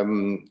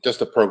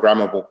just a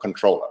programmable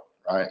controller,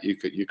 right?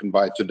 You can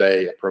buy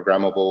today a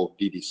programmable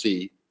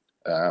DDC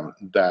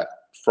that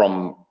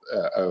from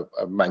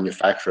a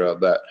manufacturer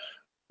that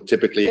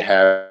typically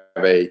have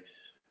a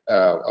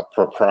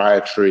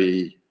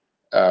proprietary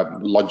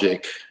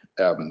logic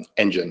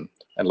engine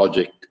and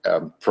logic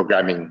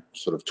programming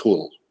sort of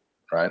tool,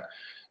 right?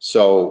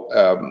 So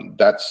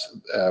that's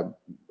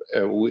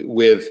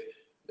with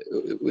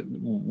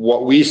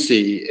what we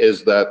see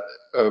is that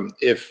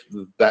if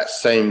that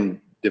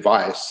same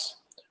device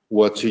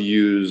were to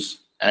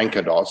use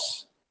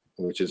AnkerDOS,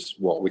 which is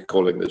what we're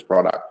calling this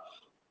product,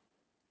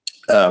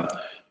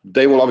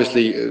 they will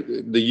obviously,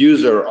 the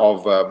user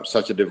of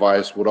such a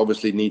device would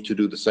obviously need to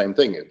do the same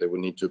thing. They would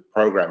need to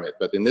program it,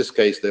 but in this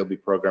case, they'll be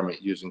programming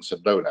it using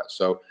Sedona.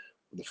 So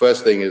the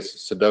first thing is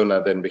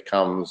Sedona then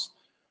becomes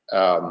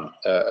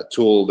a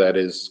tool that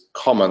is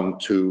common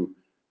to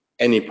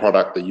any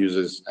product that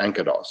uses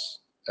AnkerDOS,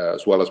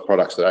 as well as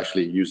products that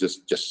actually uses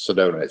just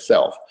Sedona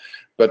itself.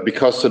 But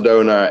because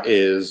Sedona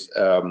is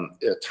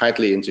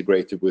tightly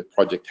integrated with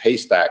Project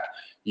Haystack,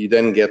 you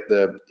then get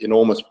the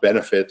enormous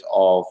benefit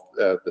of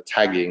the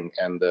tagging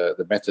and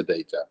the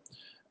metadata.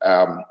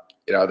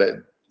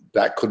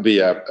 That could be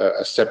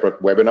a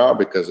separate webinar,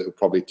 because it would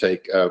probably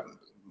take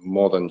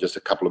more than just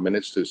a couple of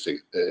minutes to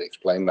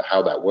explain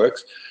how that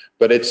works.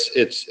 But it's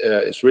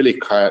really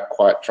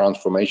quite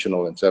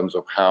transformational in terms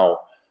of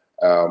how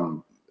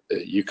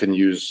you can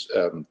use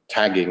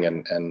tagging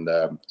and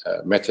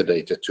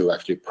metadata to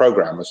actually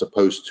program, as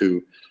opposed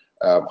to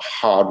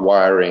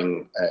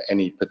hardwiring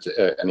any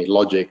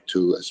logic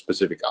to a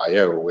specific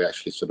I/O. We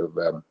actually sort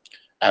of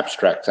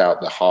abstract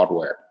out the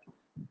hardware.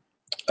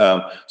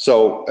 Then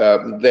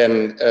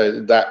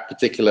that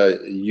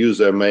particular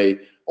user may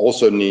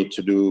also need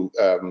to do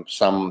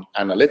some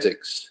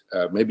analytics,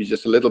 maybe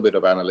just a little bit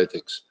of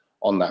analytics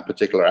on that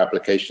particular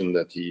application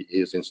that he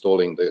is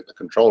installing the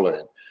controller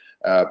in.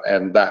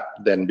 And that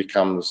then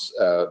becomes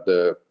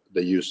the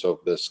use of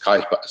the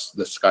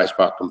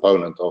SkySpark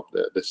component of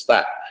the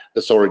stack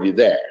that's already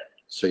there.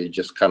 So you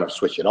just kind of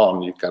switch it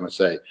on. You kind of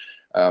say,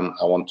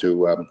 I want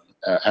to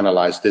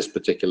analyze this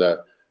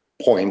particular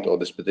point or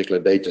this particular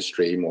data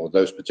stream or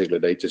those particular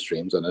data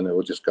streams, and then it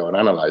will just go and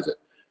analyze it.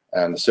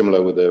 And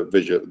similar with the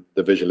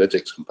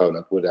Visualytics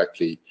component would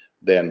actually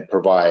then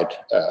provide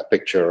a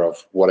picture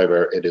of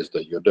whatever it is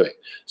that you're doing.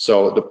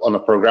 So on a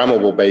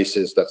programmable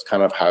basis, that's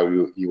kind of how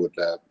you would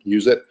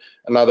use it.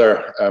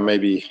 Another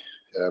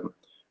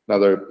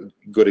another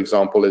good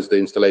example is the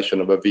installation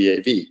of a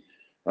VAV.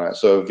 Right?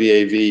 So a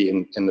VAV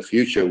in the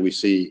future we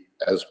see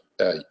as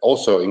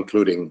also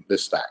including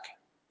this stack,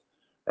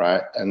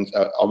 right? And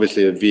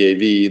obviously a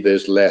VAV,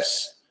 there's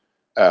less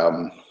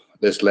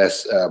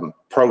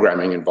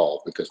programming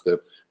involved, because the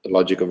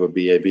logic of a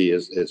VAV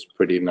is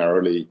pretty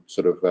narrowly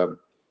sort of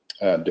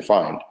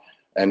defined.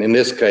 And in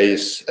this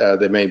case,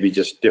 there may be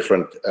just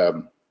different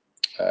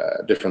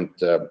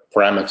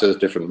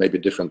parameters, maybe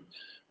different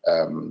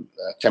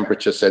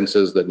temperature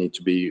sensors that need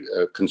to be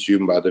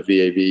consumed by the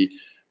VAV.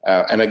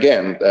 And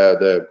again,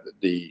 the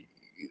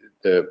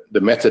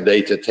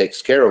metadata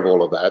takes care of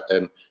all of that.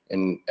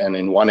 And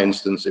in one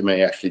instance, it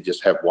may actually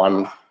just have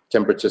one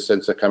temperature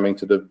sensor coming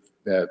to the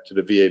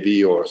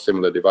VAV or a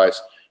similar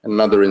device. In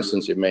another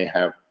instance, it may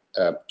have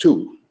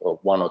two, or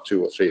one or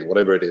two or three,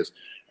 whatever it is.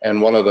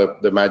 And one of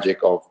the magic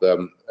of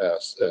the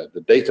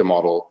data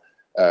model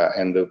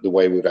and the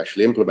way we've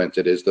actually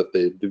implemented is that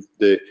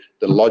the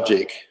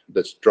logic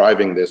that's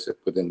driving this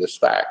within the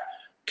stack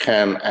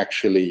can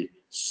actually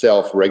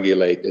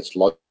self-regulate its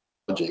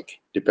logic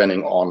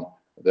depending on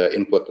the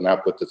input and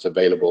output that's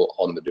available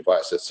on the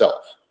device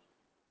itself.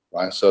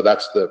 Right. So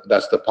that's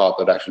the part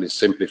that actually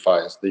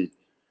simplifies the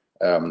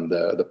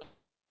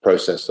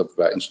process of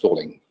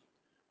installing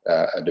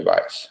a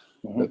device.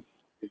 Mm-hmm.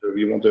 Either of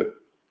you want to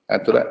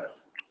add to that?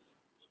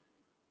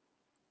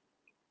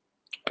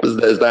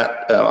 Does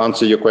that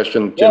answer your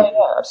question, Jim? Yeah,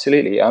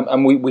 absolutely.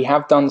 And we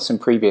have done some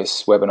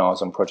previous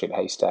webinars on Project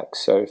Haystack.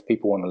 So if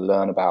people want to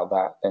learn about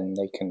that, then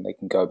they can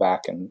go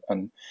back and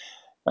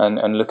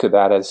look at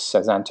that. As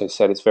Anto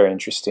said, it's very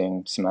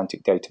interesting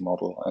semantic data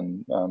model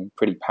and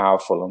pretty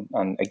powerful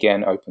and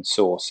again open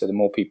source. So the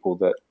more people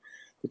that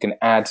can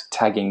add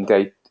tagging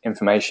data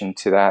information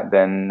to that,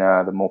 then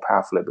the more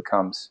powerful it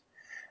becomes.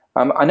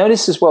 I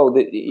noticed as well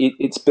that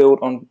it's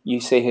built on, you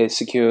say here,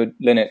 secure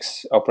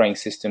Linux operating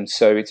system.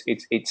 So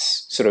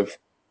it's sort of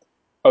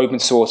open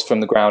source from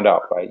the ground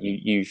up, right?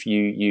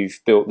 You've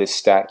built this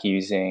stack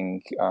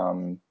using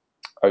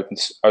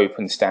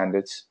open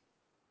standards.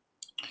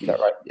 Is that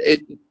right?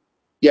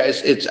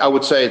 It's I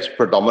would say it's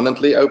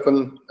predominantly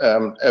open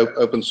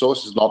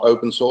source. It's not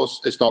open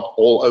source. It's not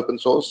all open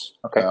source.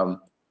 Okay.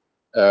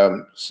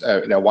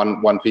 So,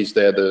 one piece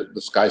there, the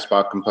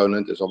SkySpark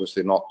component is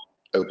obviously not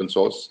open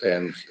source,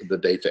 and the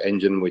data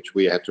engine which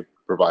we had to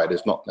provide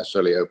is not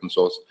necessarily open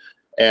source.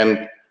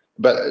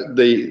 But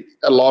a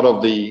lot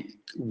of the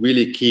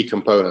really key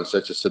components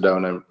such as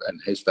Sedona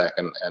and Haystack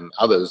and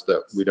others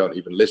that we don't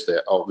even list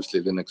there,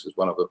 obviously Linux is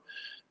one of them,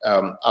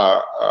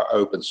 are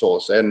open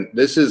source. And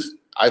this is,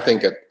 I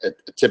think, a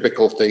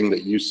typical thing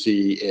that you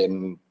see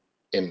in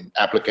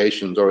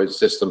applications or in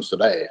systems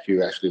today. If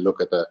you actually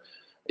look at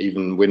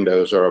even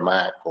Windows or a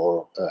Mac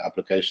or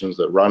applications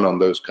that run on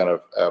those kind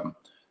of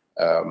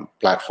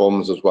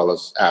platforms as well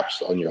as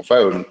apps on your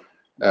phone,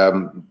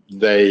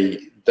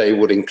 they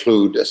would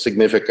include a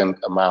significant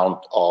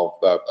amount of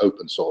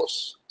open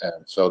source,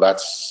 and so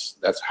that's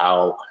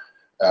how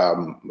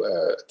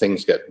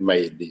things get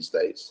made these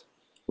days.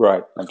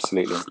 Right,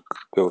 absolutely.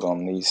 Build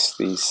on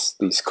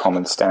these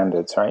common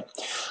standards, right?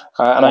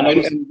 And I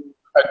noticed.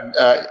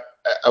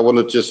 I want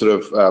to just sort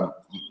of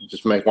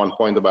just make one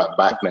point about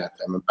BACnet.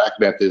 I mean,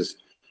 BACnet is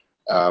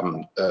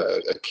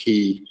a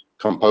key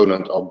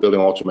component of building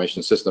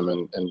automation system,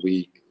 and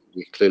we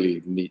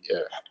clearly need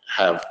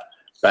have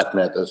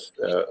BACnet as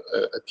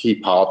a key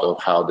part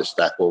of how the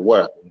stack will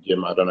work.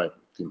 Jim, I don't know,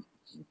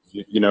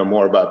 you know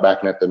more about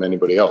BACnet than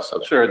anybody else.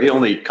 Sure. The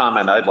only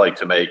comment I'd like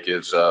to make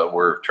is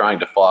we're trying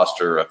to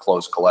foster a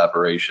close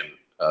collaboration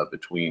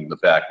between the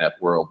BACnet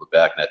world, the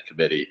BACnet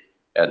committee,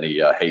 and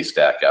the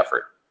Haystack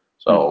effort.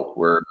 So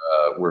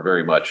we're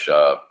very much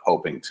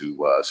hoping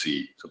to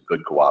see some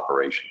good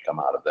cooperation come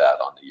out of that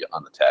on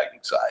the tagging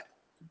side.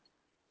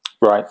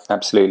 Right,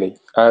 absolutely.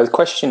 The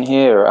question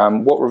here: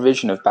 what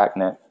revision of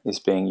BACnet is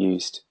being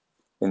used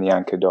in the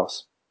Anchor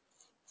DOS?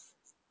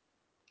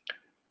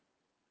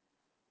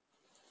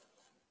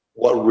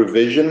 What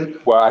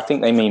revision? Well, I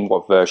think they mean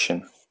what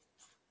version.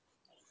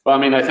 Well, I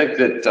mean, I think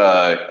that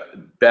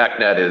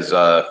BACnet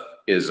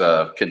is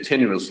a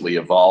continuously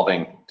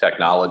evolving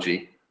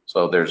technology.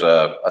 So there's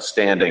a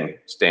standing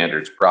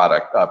standards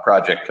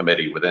project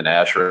committee within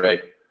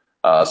ASHRAE.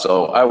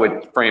 So I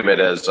would frame it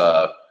as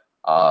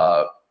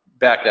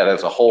BACnet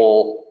as a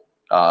whole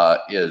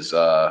is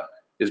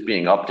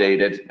being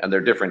updated, and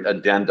there are different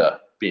addenda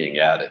being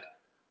added.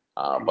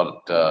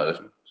 But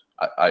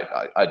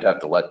I'd have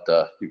to let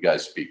you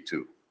guys speak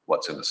to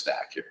what's in the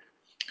stack here.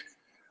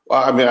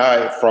 Well, I mean,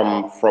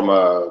 from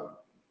a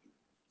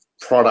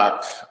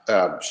product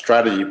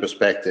strategy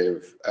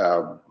perspective,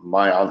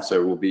 my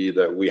answer will be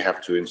that we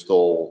have to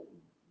install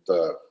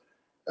the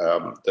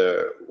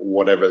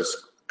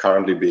whatever's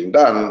currently being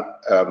done,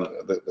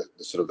 the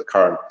sort of the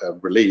current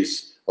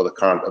release or the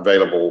current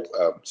available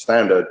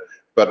standard.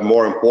 But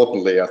more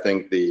importantly, I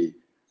think the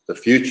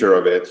future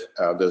of it,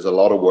 there's a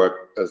lot of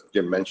work, as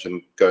Jim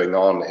mentioned, going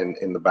on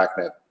in the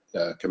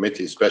BACnet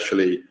committee,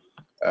 especially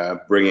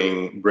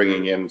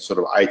bringing in sort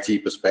of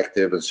IT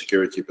perspective and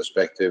security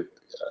perspective.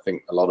 I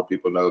think a lot of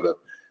people know that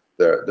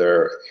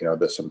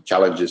there's some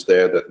challenges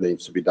there that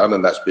needs to be done,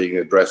 and that's being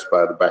addressed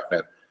by the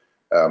BACnet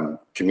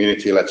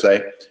community, let's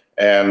say.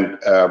 And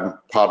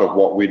part of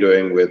what we're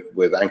doing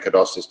with Anchor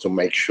DOS is to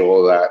make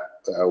sure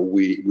that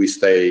we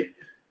stay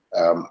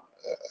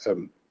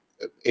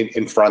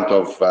in front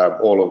of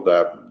all of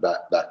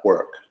that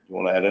work. You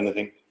want to add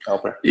anything,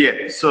 Alper?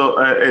 Yeah, so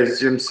as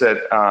Jim said,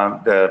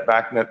 the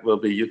BACnet will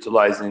be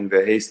utilizing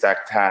the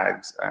Haystack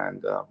tags,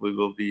 and we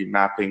will be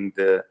mapping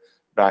the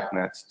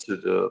BACnet to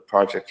the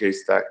project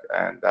Haystack,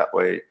 and that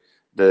way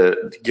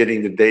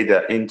getting the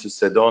data into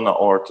Sedona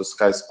or to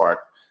SkySpark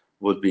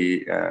would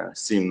be a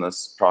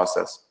seamless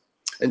process.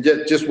 And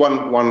just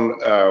one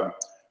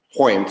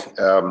point,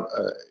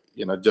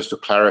 just to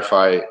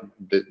clarify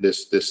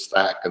this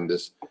stack and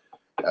this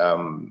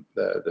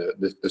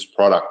this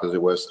product, as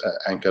it was,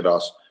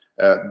 Ankyros.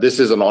 This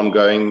is an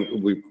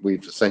ongoing.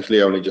 We've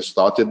essentially only just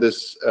started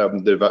this,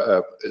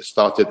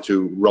 started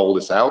to roll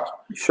this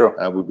out. Sure.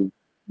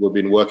 We've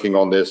been working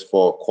on this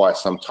for quite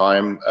some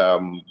time.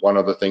 One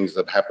of the things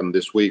that happened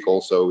this week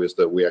also is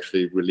that we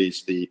actually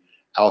released the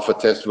alpha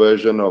test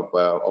version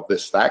of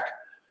this stack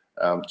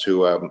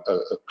to a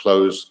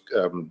closed,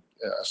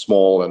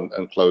 small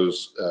and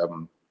closed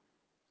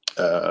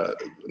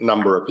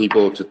number of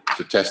people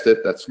to test it.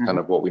 That's kind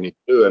of what we need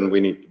to do, and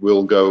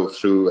we'll go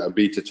through a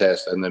beta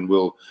test, and then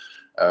we'll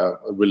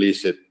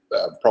release it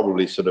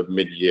probably sort of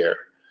mid-year.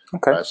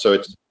 Okay. So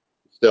it's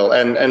still,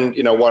 and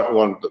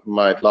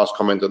my last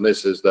comment on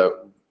this is that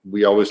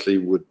we obviously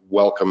would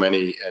welcome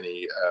any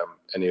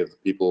of the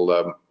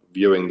people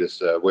viewing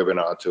this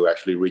webinar to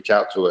actually reach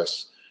out to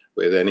us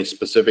with any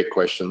specific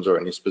questions or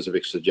any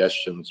specific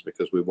suggestions,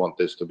 because we want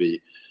this to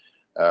be,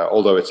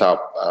 although it's our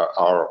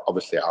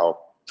obviously our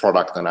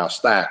product and our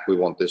stack, we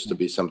want this to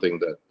be something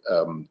that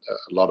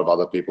a lot of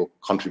other people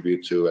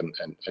contribute to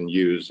and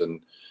use,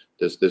 and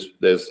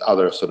there's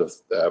other sort of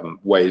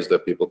ways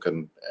that people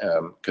can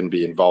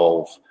be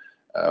involved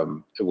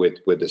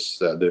with this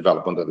the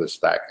development of this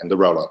stack and the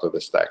rollout of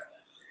this stack.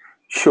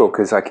 Sure,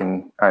 because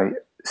I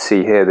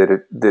see here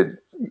that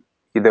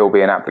there will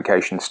be an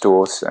application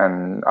stores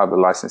and other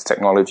licensed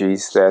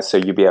technologies there, so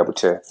you'll be able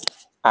to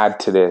add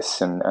to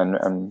this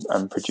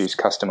and produce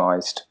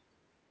customized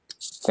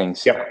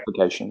things,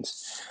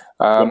 applications.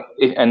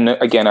 And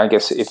again, I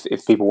guess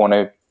if people want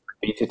to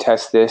beta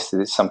test this,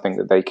 it's something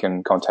that they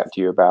can contact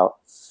you about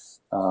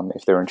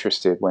if they're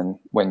interested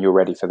when you're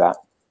ready for that.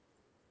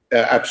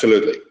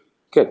 Absolutely.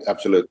 Good.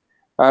 Absolutely.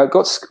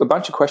 Got a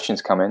bunch of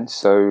questions coming,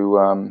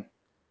 so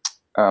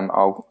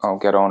I'll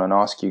get on and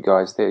ask you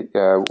guys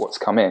what's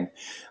come in.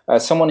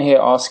 Someone here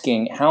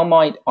asking, how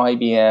might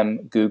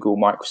IBM, Google,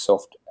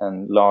 Microsoft,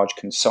 and large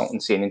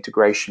consultancy and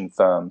integration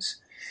firms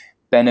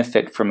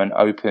benefit from an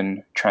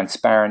open,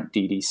 transparent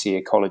DDC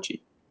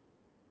ecology?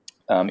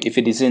 If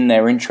it is in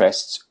their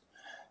interests,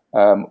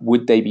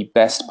 would they be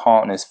best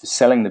partners for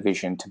selling the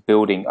vision to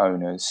building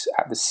owners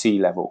at the C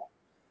level?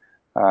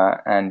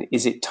 And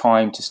is it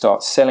time to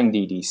start selling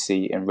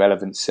DDC and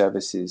relevant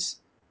services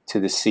to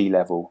the C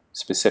level,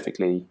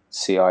 specifically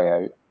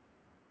CIO?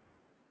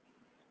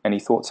 Any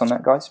thoughts on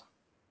that, guys?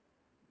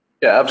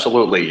 Yeah,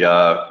 absolutely.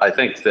 I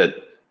think that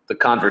the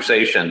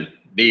conversation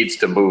needs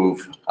to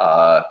move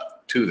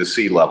to the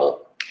C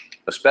level,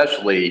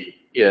 especially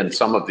in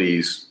some of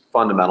these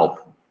fundamental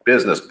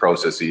business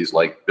processes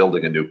like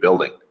building a new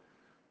building.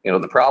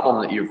 The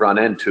problem that you've run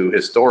into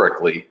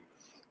historically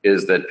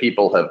is that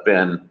people have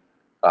been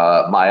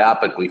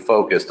myopically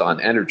focused on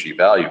energy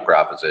value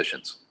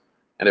propositions.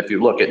 And if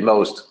you look at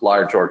most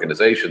large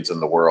organizations in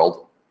the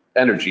world,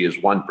 energy is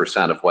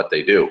 1% of what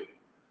they do.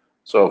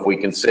 So if we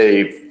can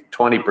save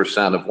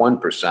 20% of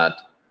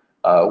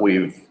 1%,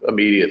 we've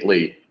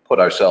immediately put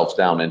ourselves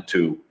down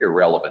into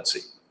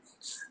irrelevancy.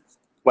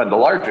 When the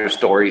larger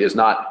story is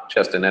not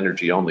just an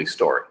energy-only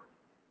story.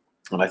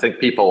 And I think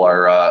people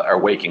are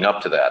waking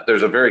up to that.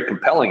 There's a very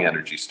compelling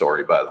energy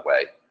story, by the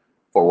way,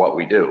 for what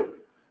we do.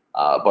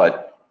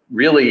 But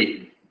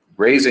really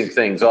raising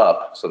things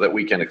up so that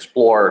we can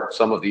explore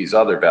some of these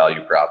other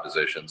value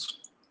propositions,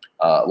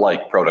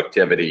 like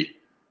productivity,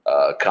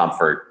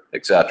 comfort,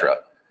 etc.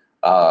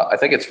 I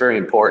think it's very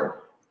important.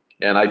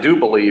 And I do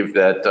believe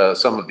that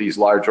some of these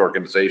large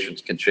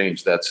organizations can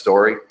change that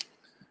story.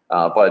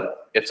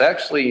 But it's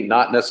actually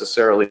not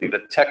necessarily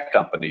the tech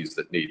companies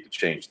that need to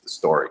change the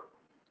story.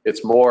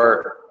 It's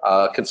more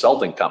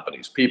consulting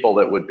companies, people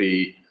that would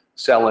be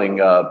selling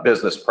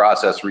business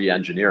process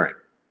re-engineering.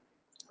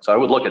 So I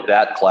would look at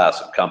that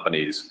class of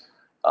companies,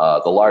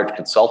 the large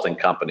consulting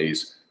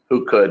companies,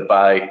 who could,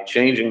 by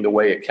changing the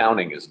way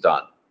accounting is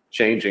done,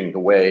 changing the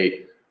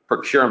way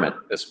procurement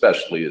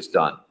especially is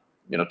done.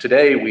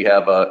 Today we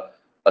have a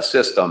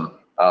system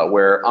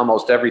where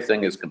almost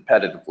everything is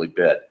competitively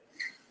bid.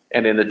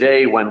 And in the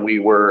day when we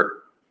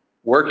were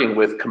working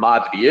with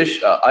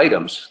commodity-ish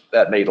items,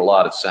 that made a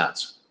lot of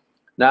sense.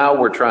 Now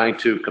we're trying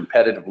to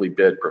competitively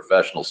bid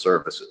professional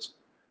services.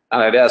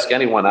 And I'd ask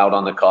anyone out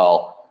on the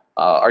call,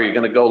 are you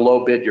going to go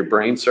low bid your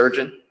brain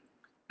surgeon?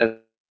 And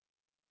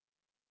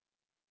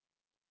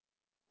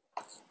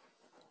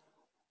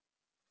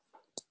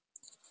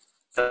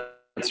the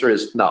answer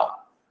is no.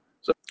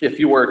 So if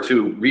you were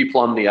to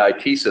replumb the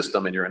IT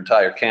system in your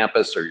entire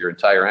campus or your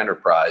entire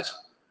enterprise,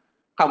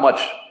 how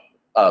much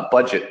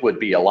budget would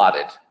be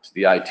allotted to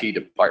the IT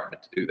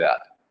department to do that?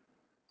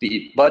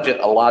 The budget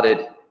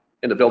allotted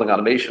in the building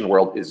automation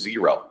world is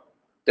zero.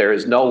 There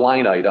is no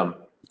line item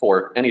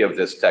for any of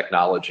this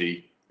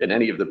technology in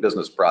any of the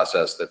business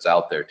process that's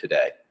out there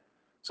today.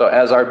 So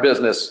as our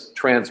business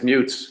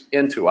transmutes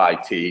into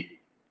IT,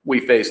 we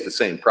face the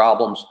same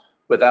problems.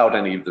 without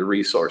any of the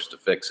resource to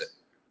fix it.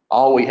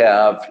 All we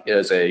have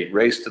is a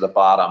race to the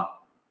bottom,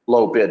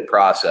 low bid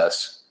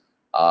process,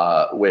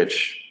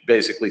 which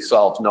basically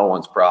solves no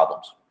one's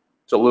problems.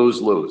 It's a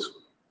lose-lose.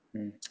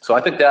 So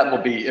I think that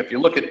will be, if you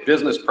look at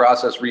business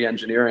process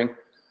re-engineering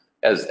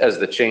as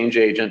the change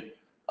agent,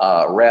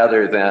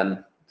 rather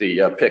than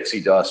the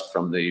pixie dust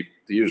from the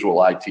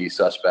usual IT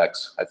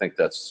suspects, I think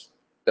that's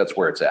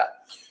where it's at.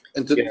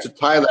 And to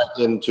tie that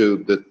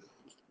into the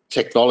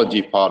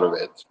technology part of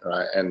it,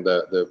 right, and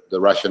the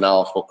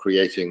rationale for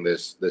creating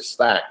this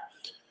stack,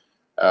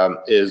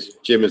 is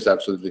Jim is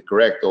absolutely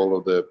correct. All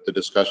of the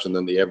discussion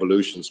and the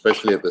evolution,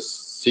 especially at the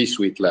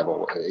C-suite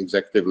level,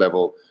 executive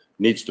level,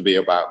 needs to be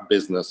about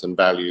business and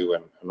value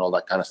and all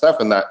that kind of stuff.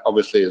 And that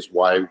obviously is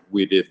why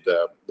we did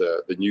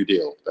the New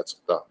Deal. That's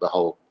the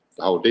whole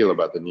deal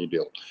about the New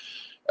Deal.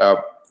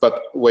 But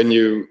when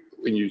you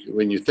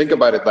think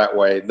about it that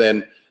way,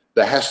 then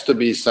there has to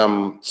be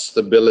some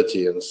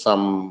stability and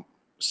some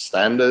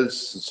standards,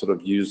 sort of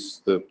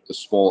use the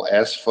small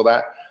s for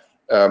that,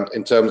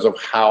 in terms of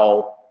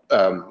how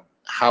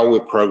we're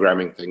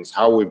programming things,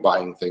 how we're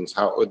buying things,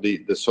 how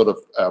the sort of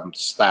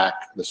stack,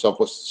 the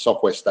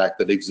software stack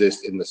that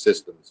exists in the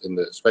systems,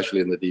 especially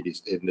in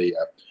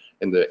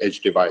the edge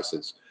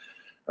devices,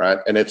 right?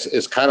 And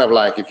it's kind of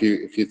like if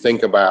you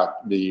think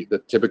about the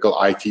typical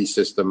IT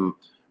system,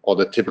 or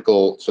the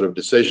typical sort of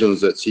decisions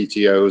that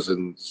CTOs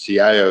and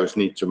CIOs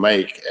need to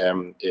make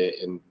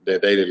in their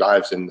daily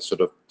lives in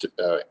sort of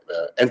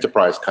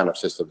enterprise kind of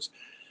systems.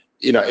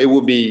 It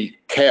would be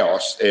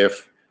chaos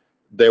if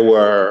there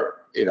were,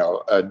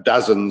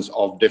 dozens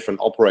of different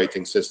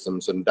operating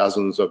systems and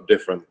dozens of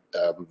different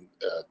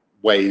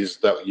ways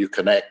that you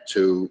connect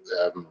to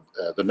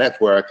the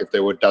network, if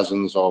there were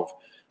dozens of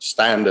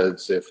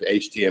standards, if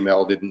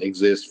HTML didn't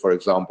exist, for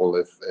example,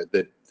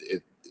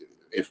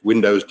 if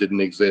Windows didn't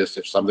exist,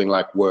 if something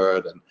like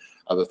Word and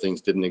other things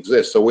didn't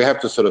exist. So we have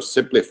to sort of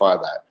simplify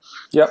that.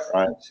 Yep,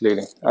 right?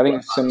 Absolutely. I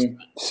think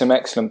some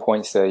excellent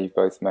points there you've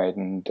both made,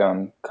 and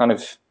kind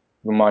of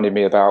reminded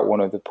me about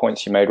one of the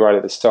points you made right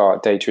at the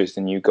start. Data is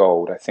the new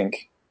gold. I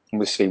think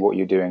obviously what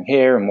you're doing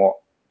here and what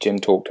Jim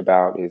talked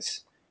about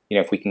is,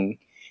 if we can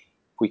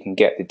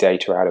get the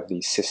data out of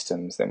these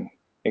systems, then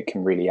it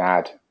can really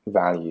add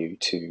value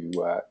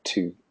to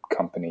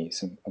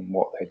companies and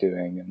what they're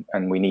doing,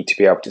 and we need to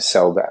be able to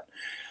sell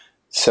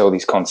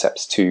these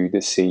concepts to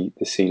the C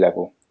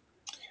level.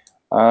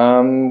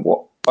 I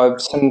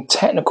have some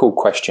technical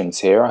questions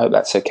here. I hope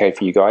that's okay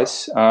for you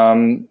guys.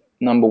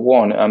 Number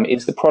one,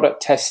 is the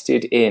product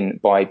tested in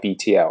by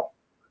BTL?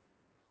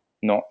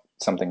 Not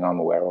something I'm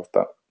aware of,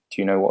 but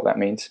do you know what that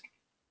means?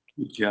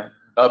 Yeah.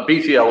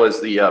 BTL is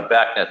the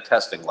BACnet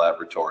Testing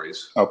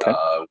Laboratories. Okay.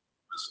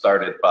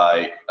 Started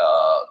by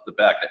the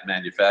BACnet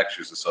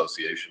Manufacturers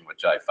Association,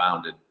 which I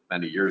founded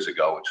many years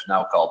ago, which is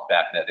now called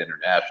BACnet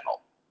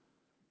International.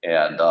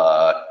 And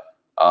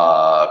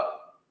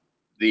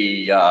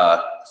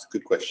It's a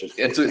good question.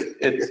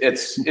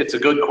 it's a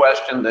good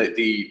question.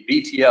 The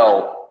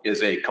BTL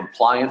is a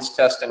compliance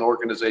testing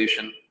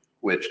organization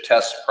which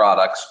tests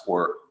products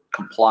for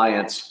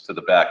compliance to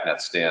the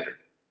BACnet standard.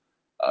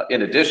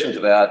 In addition to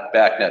that,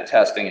 BACnet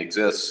testing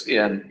exists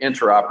in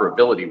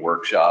interoperability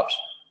workshops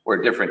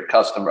where different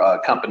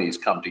companies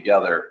come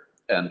together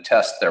and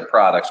test their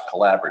products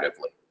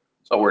collaboratively.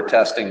 So we're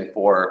testing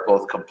for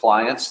both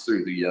compliance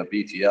through the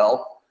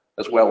BTL,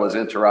 as well as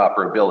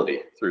interoperability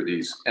through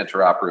these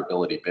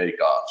interoperability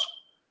bake-offs.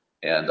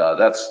 And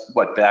that's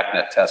what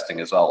BACnet testing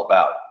is all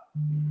about.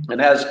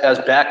 And as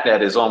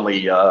BACnet is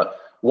only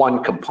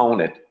one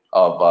component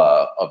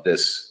of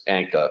this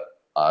ANCA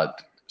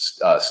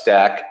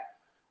stack,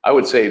 I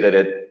would say that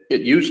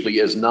it usually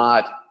is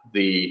not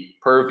the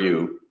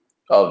purview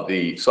of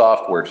the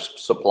software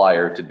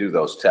supplier to do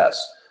those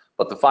tests,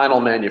 but the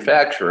final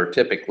manufacturer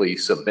typically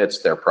submits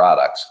their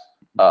products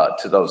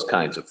to those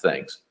kinds of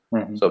things.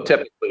 Mm-hmm. So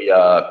typically,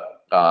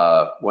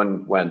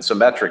 when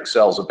Cimetrix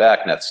sells a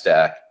BACnet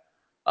stack,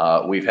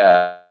 we've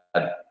had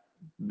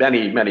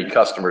many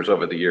customers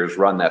over the years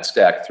run that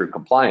stack through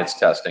compliance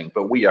testing,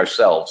 but we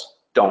ourselves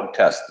don't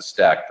test the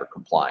stack for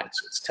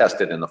compliance. It's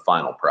tested in the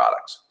final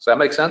products. Does that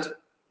make sense?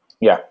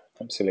 Yeah,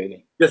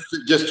 absolutely.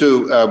 Just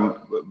to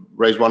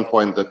raise one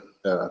point that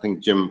I think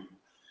Jim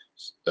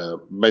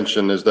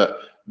mentioned is that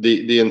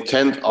the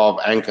intent of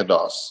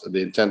AnkaDOS,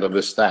 the intent of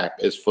the stack,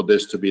 is for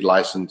this to be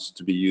licensed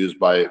to be used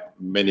by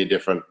many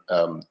different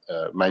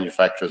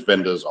manufacturers,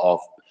 vendors of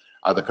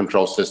either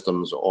control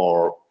systems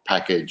or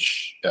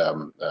package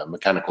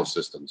mechanical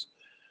systems,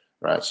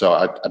 right? So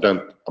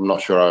I'm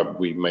not sure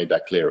we made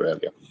that clear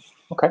earlier.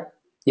 Okay.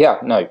 Yeah.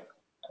 No.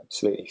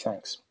 Absolutely.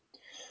 Thanks.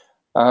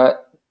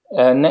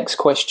 Next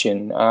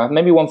question,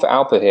 maybe one for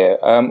Alper here.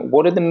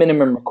 What are the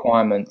minimum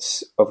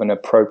requirements of an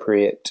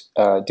appropriate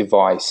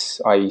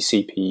device, i.e.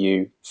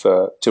 CPU,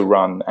 to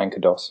run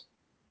AnkaDOS?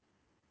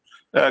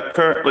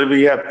 Currently,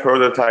 we have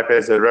Prototype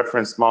as a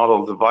reference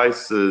model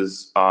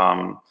devices.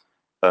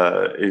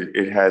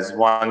 It has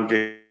 1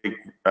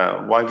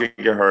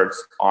 gigahertz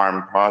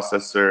ARM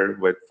processor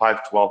with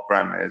 512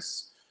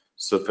 premise.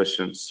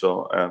 sufficient.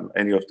 So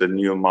any of the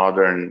new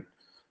modern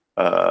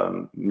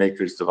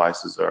makers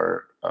devices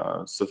are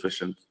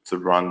sufficient to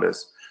run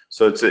this.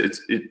 So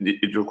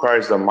it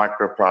requires a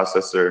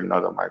microprocessor,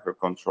 not a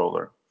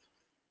microcontroller,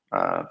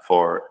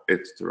 for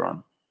it to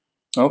run.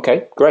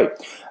 Okay, great.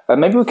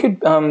 Maybe we could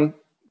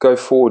go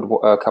forward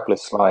a couple of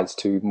slides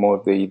to more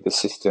of the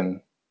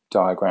system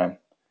diagram.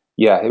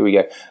 Yeah, here we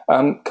go.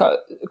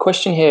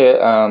 Question here.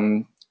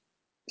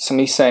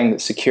 Somebody's saying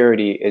that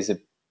security is a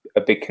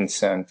big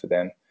concern for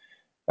them.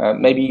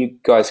 Maybe you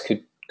guys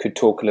could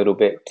talk a little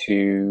bit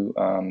to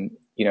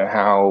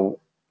how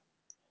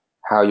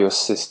your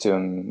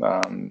system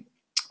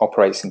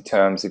operates in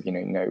terms of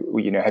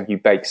have you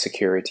baked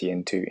security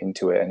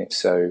into it, and if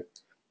so,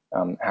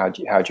 how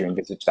do you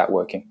envisage that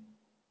working?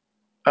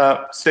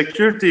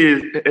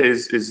 Security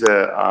is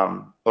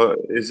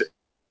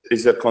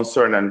a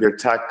concern, and we're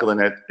tackling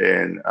it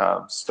in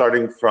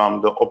starting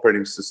from the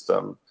operating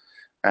system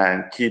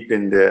and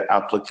keeping the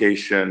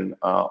application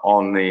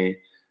only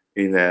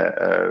in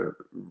a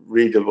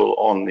readable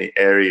only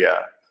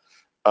area.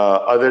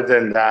 Other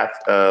than that,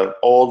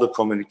 all the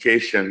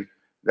communication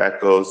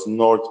that goes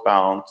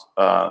northbound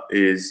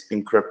is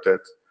encrypted.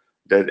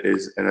 That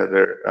is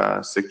another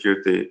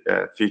security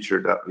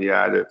feature that we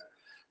added.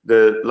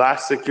 The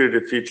last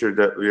security feature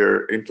that we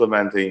are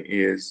implementing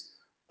is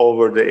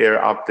over-the-air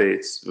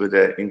updates with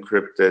an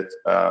encrypted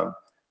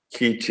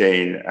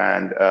keychain,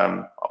 and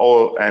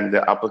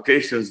the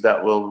applications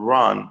that will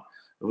run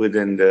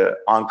within the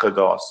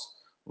AnkaDOS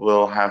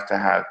will have to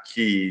have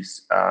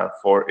keys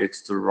for it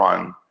to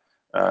run,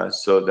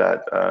 so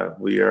that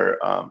we are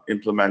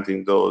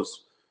implementing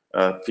those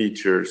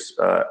features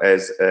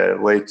as a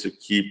way to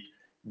keep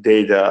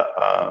data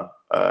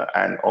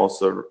and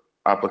also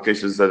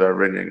applications that are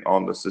running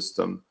on the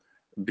system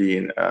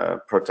being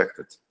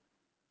protected.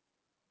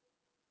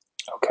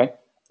 Okay,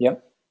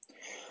 yep.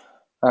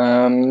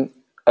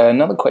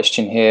 Another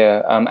question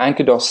here,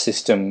 AnkaDOS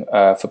system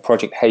for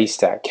Project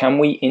Haystack. Can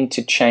we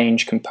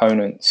interchange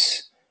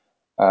components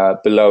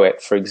below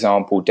it, for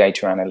example,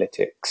 data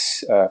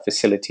analytics,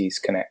 facilities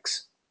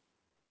connects?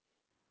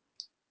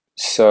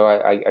 So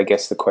I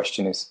guess the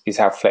question is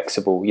how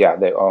flexible,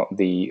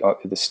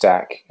 the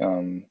stack.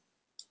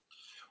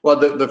 Well,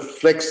 the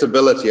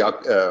flexibility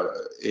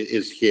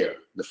is here.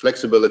 The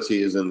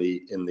flexibility is in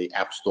the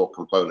App Store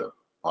component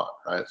part,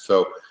 right?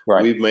 So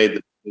we've made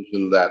the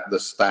decision that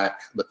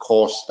the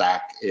core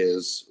stack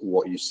is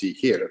what you see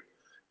here,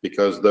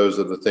 because those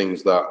are the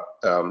things that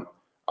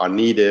are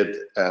needed,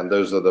 and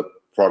those are the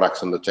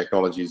products and the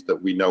technologies that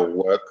we know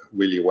work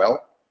really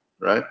well,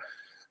 right?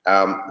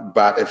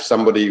 But if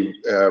somebody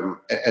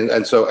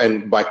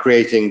and by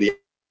creating the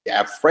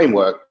app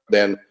framework,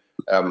 then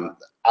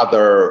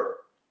other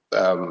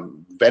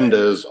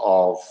vendors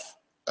of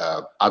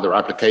other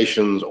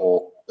applications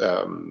or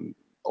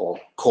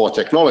core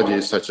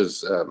technologies such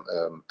as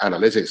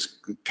analytics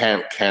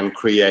can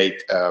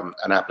create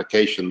an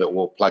application that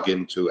will plug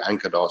into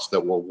AnkaDOS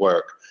that will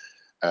work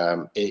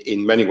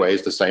in many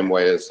ways the same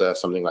way as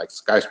something like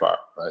SkySpark,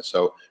 right?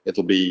 So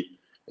it'll be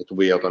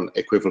at an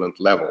equivalent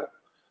level.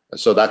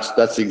 So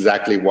that's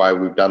exactly why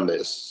we've done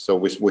this. So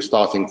we're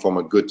starting from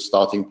a good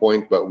starting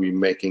point, but we're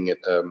making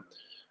it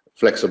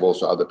flexible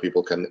so other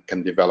people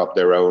can develop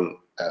their own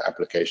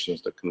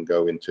applications that can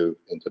go into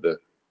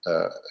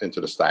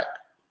the stack.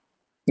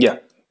 Yeah,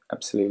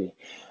 absolutely.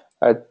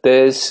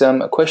 There's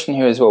a question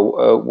here as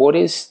well. What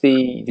is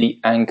the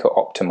Anka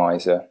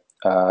optimizer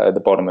at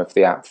the bottom of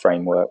the app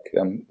framework?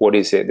 What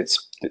is it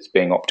that's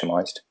being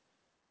optimized?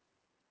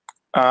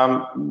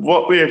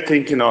 What we are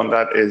thinking on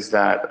that is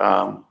that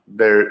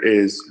there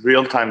is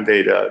real-time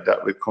data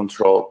that we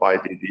control by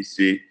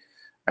DDC,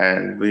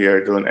 and we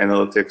are doing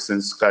analytics in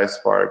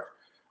SkySpark.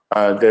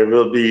 There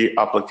will be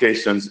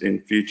applications in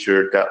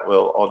future that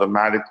will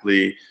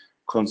automatically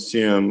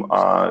consume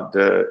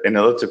the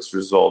analytics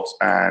results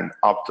and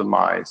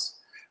optimize.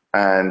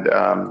 And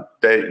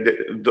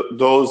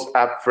those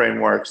app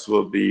frameworks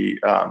will be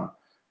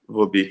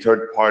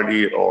third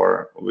party,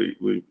 or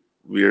we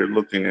are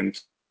looking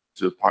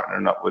into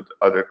partnering up with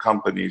other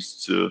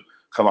companies to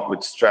come up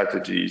with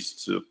strategies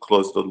to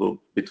close the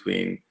loop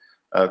between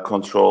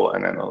control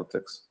and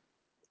analytics.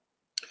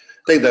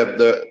 I think that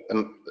the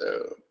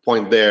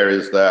point there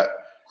is that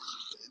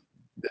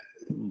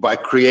by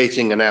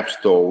creating an app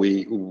store,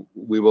 we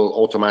will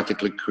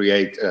automatically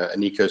create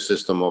an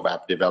ecosystem of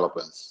app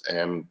developers,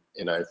 and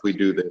if we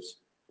do this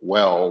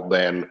well,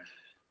 then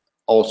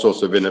all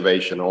sorts of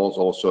innovation,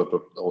 all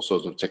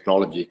sorts of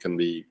technology can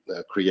be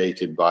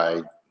created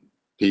by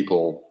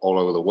people all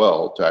over the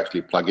world to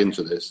actually plug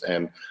into this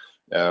and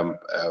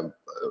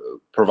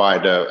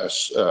provide a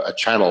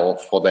channel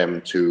for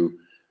them to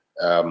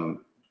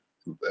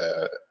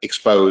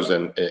expose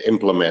and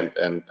implement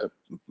and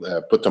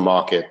put to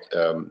market,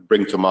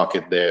 bring to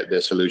market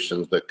their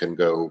solutions that can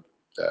go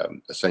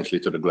essentially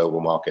to the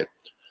global market.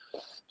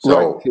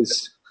 So, right,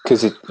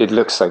 because it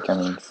looks like, I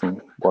mean,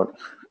 from what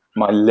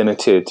my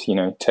limited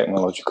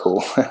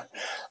technological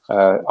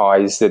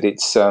eyes, that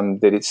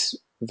it's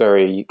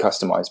very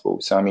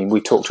customizable. So I mean, we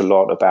talked a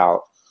lot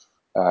about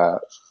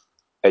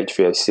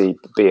HVAC,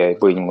 BA,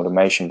 building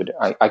automation, but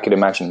I could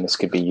imagine this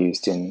could be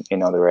used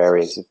in other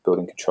areas of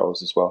building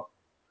controls as well.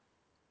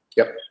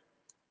 Yep.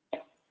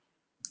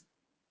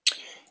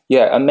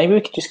 Yeah, and maybe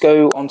we could just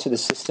go onto the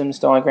systems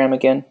diagram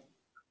again.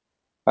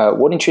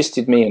 What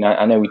interested me, and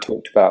I know we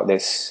talked about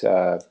this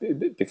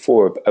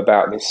before,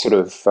 about this sort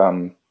of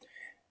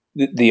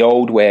the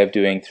old way of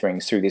doing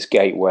things through this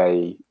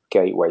gateway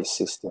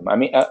system. I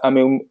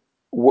mean,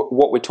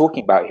 what we're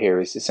talking about here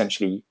is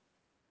essentially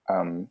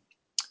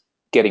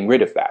getting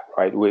rid of that,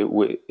 right?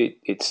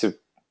 It's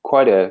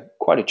quite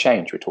a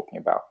change we're talking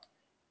about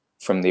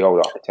from the old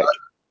architecture.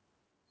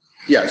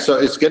 Yeah, so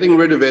it's getting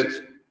rid of it,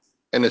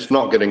 and it's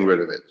not getting rid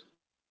of it,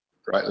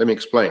 right? Let me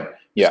explain.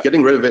 Yeah. It's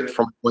getting rid of it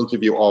from the point of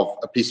view of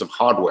a piece of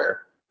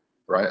hardware,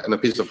 right? And a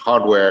piece of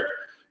hardware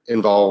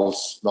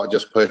involves not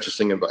just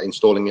purchasing it, but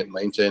installing it,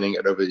 maintaining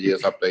it over the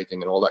years,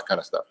 updating, and all that kind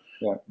of stuff.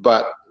 Yeah.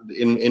 But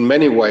in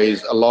many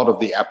ways, a lot of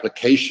the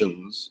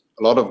applications,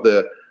 a lot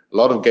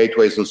of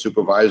gateways and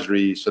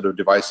supervisory sort of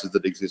devices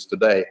that exist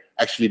today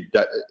actually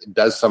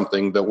does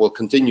something that will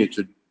continue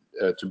to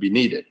be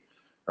needed,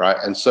 right?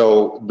 And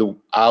so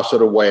our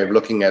sort of way of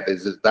looking at it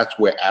is that's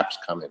where apps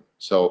come in.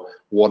 So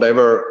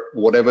whatever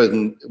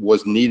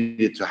was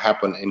needed to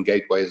happen in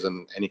gateways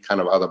and any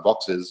kind of other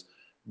boxes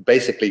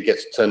basically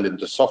gets turned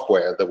into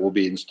software that will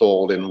be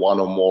installed in one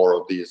or more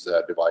of these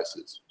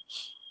devices.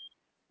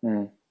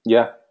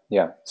 Yeah.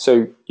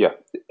 So yeah,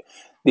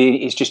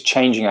 it's just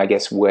changing, I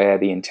guess, where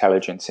the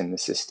intelligence in the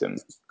system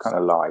kind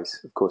of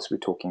lies. Of course, we're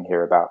talking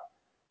here about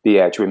the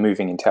edge. We're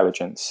moving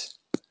intelligence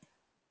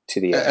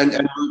to the edge.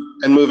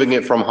 And moving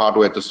it from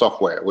hardware to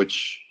software,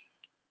 which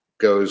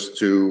goes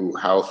to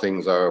how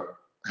things are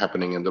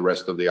happening in the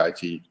rest of the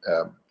IT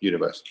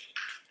universe.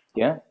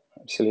 Yeah,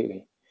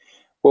 absolutely.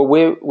 Well,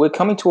 we're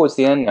coming towards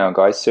the end now,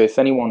 guys. So if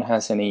anyone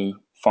has any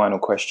final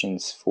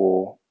questions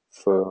for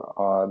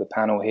the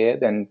panel here,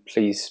 then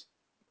please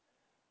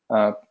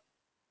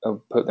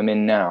put them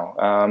in now.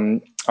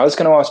 I was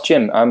going to ask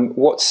Jim,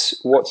 what's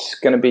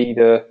going to be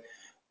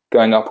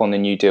going up on the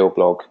New Deal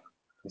blog?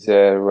 Is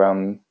there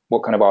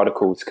what kind of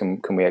articles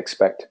can we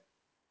expect?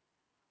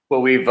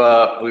 Well, we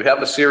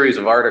have a series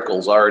of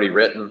articles already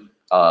written.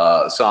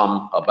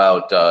 Some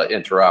about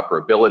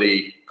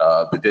interoperability,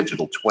 the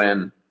digital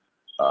twin,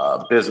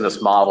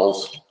 business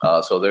models.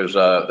 So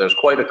there's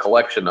quite a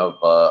collection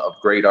of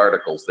great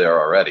articles there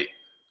already.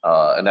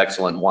 An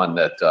excellent one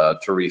that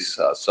Therese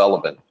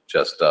Sullivan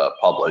just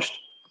published.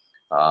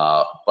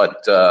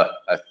 But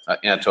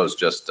Anto's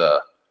just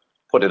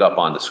put it up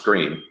on the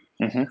screen.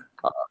 Mm-hmm.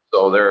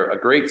 So they're a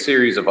great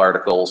series of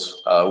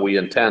articles. We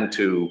intend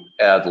to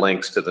add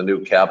links to the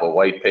new CABA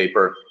white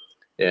paper.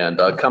 And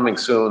coming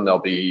soon, there'll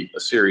be a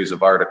series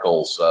of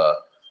articles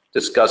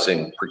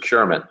discussing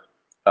procurement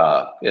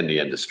in the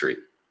industry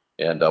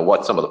and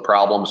what some of the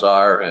problems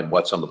are and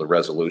what some of the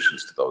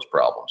resolutions to those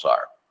problems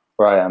are.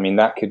 Right. I mean,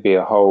 that could be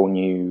a whole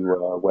new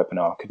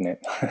webinar, couldn't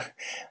it?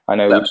 I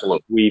know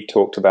we've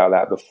talked about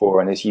that before.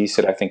 And as you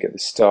said, I think at the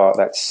start,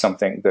 that's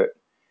something that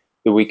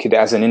we could,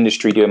 as an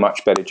industry, do a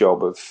much better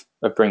job of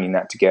bringing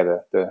that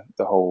together. The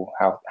whole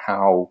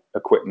how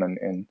equipment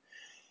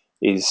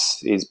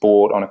is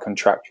bought on a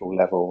contractual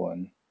level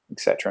and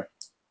etc.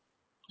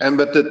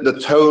 But the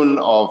tone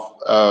of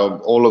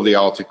all of the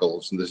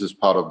articles, and this is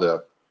part of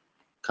the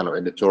kind of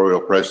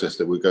editorial process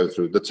that we go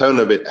through, the tone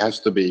of it has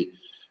to be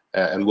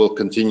and will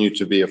continue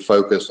to be a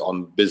focus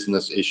on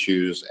business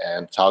issues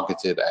and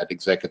targeted at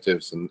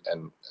executives and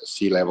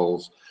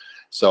C-levels.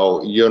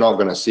 So you're not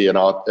going to see an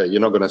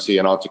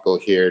article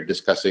here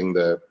discussing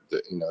the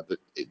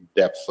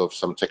depth of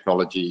some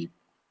technology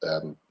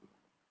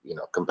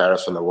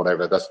comparison or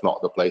whatever. That's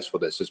not the place for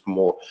this. It's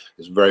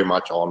very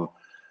much on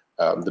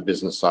the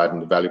business side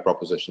and the value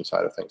proposition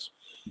side of things.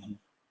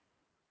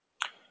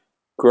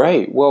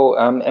 Great. Well,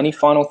 any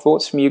final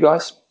thoughts from you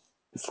guys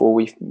before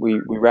we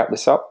wrap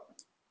this up?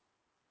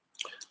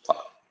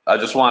 I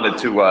just wanted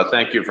to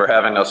thank you for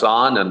having us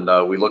on,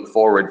 and we look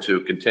forward to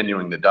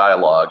continuing the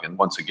dialogue. And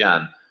once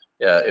again,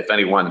 if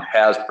anyone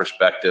has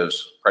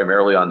perspectives,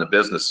 primarily on the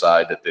business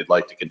side, that they'd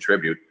like to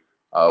contribute,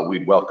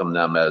 we'd welcome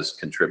them as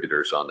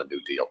contributors on the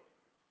New Deal.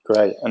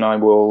 Great, and I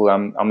will.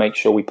 I'll make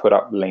sure we put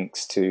up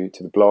links to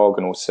the blog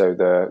and also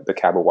the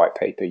CABA white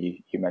paper you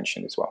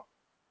mentioned as well.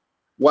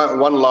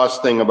 One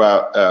last thing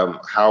about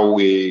how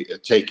we're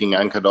taking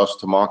AnchorDOS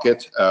to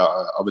market.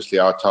 Obviously,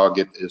 our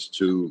target is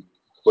to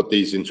put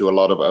these into a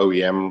lot of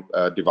OEM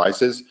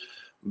devices.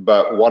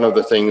 But one of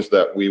the things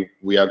that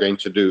we are going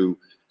to do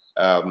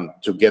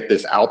to get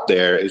this out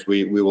there is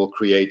we will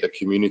create a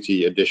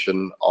community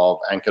edition of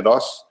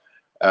AnchorDOS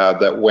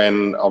that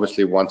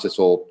once it's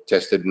all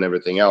tested and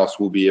everything else,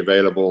 will be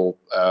available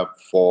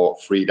for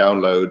free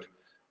download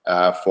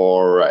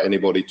for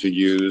anybody to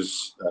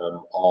use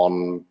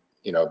on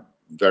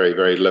very,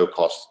 very low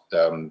cost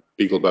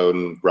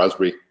BeagleBone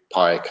Raspberry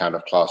Pi kind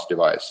of class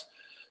device.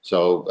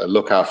 So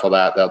look out for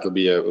that. That'll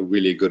be a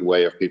really good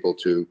way of people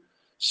to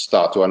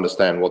start to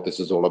understand what this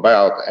is all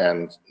about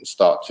and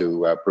start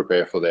to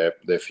prepare for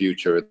their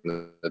future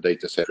in the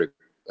data-centric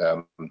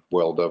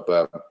world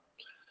of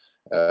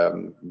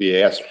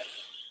BAS.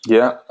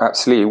 Yeah,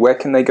 absolutely. Where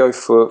can they go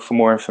for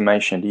more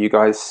information? Do you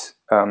guys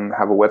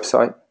have a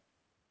website?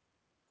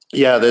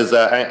 Yeah, there's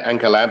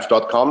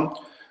anchorlabs.com.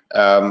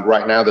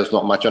 Right now, there's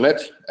not much on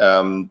it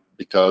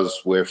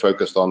because we're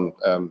focused on,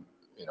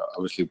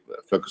 obviously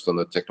focused on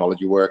the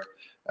technology work,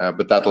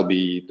 but that'll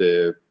be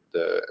the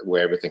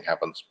where everything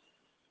happens.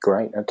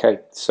 Great. Okay.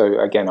 So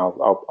again,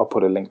 I'll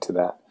put a link to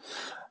that.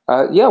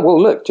 Yeah.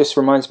 Well, look, just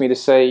reminds me to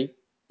say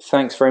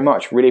thanks very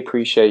much. Really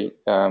appreciate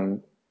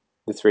the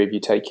three of you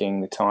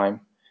taking the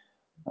time.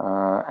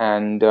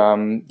 And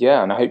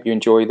I hope you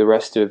enjoy the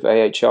rest of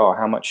AHR.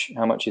 How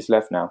much is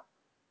left now?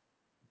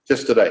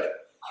 Just today.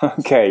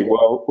 Okay.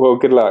 Well,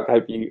 good luck.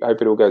 Hope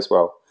it all goes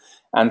well.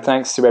 And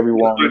thanks to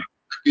everyone. Thank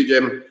you,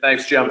 Jim.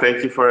 Thanks, Jim.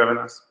 Thank you for having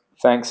us.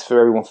 Thanks for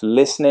everyone for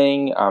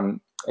listening.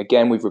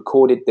 Again, we've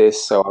recorded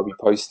this, so I'll be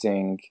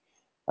posting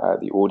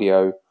the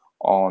audio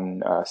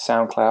on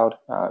SoundCloud.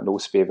 It'll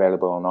also be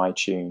available on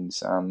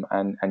iTunes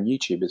and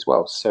YouTube as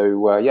well.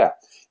 So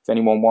if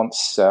anyone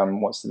wants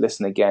to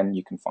listen again,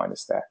 you can find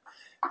us there.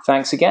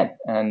 Thanks again,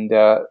 and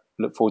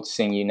look forward to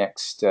seeing you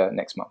next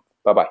month.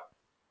 Bye-bye.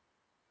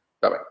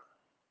 Bye-bye.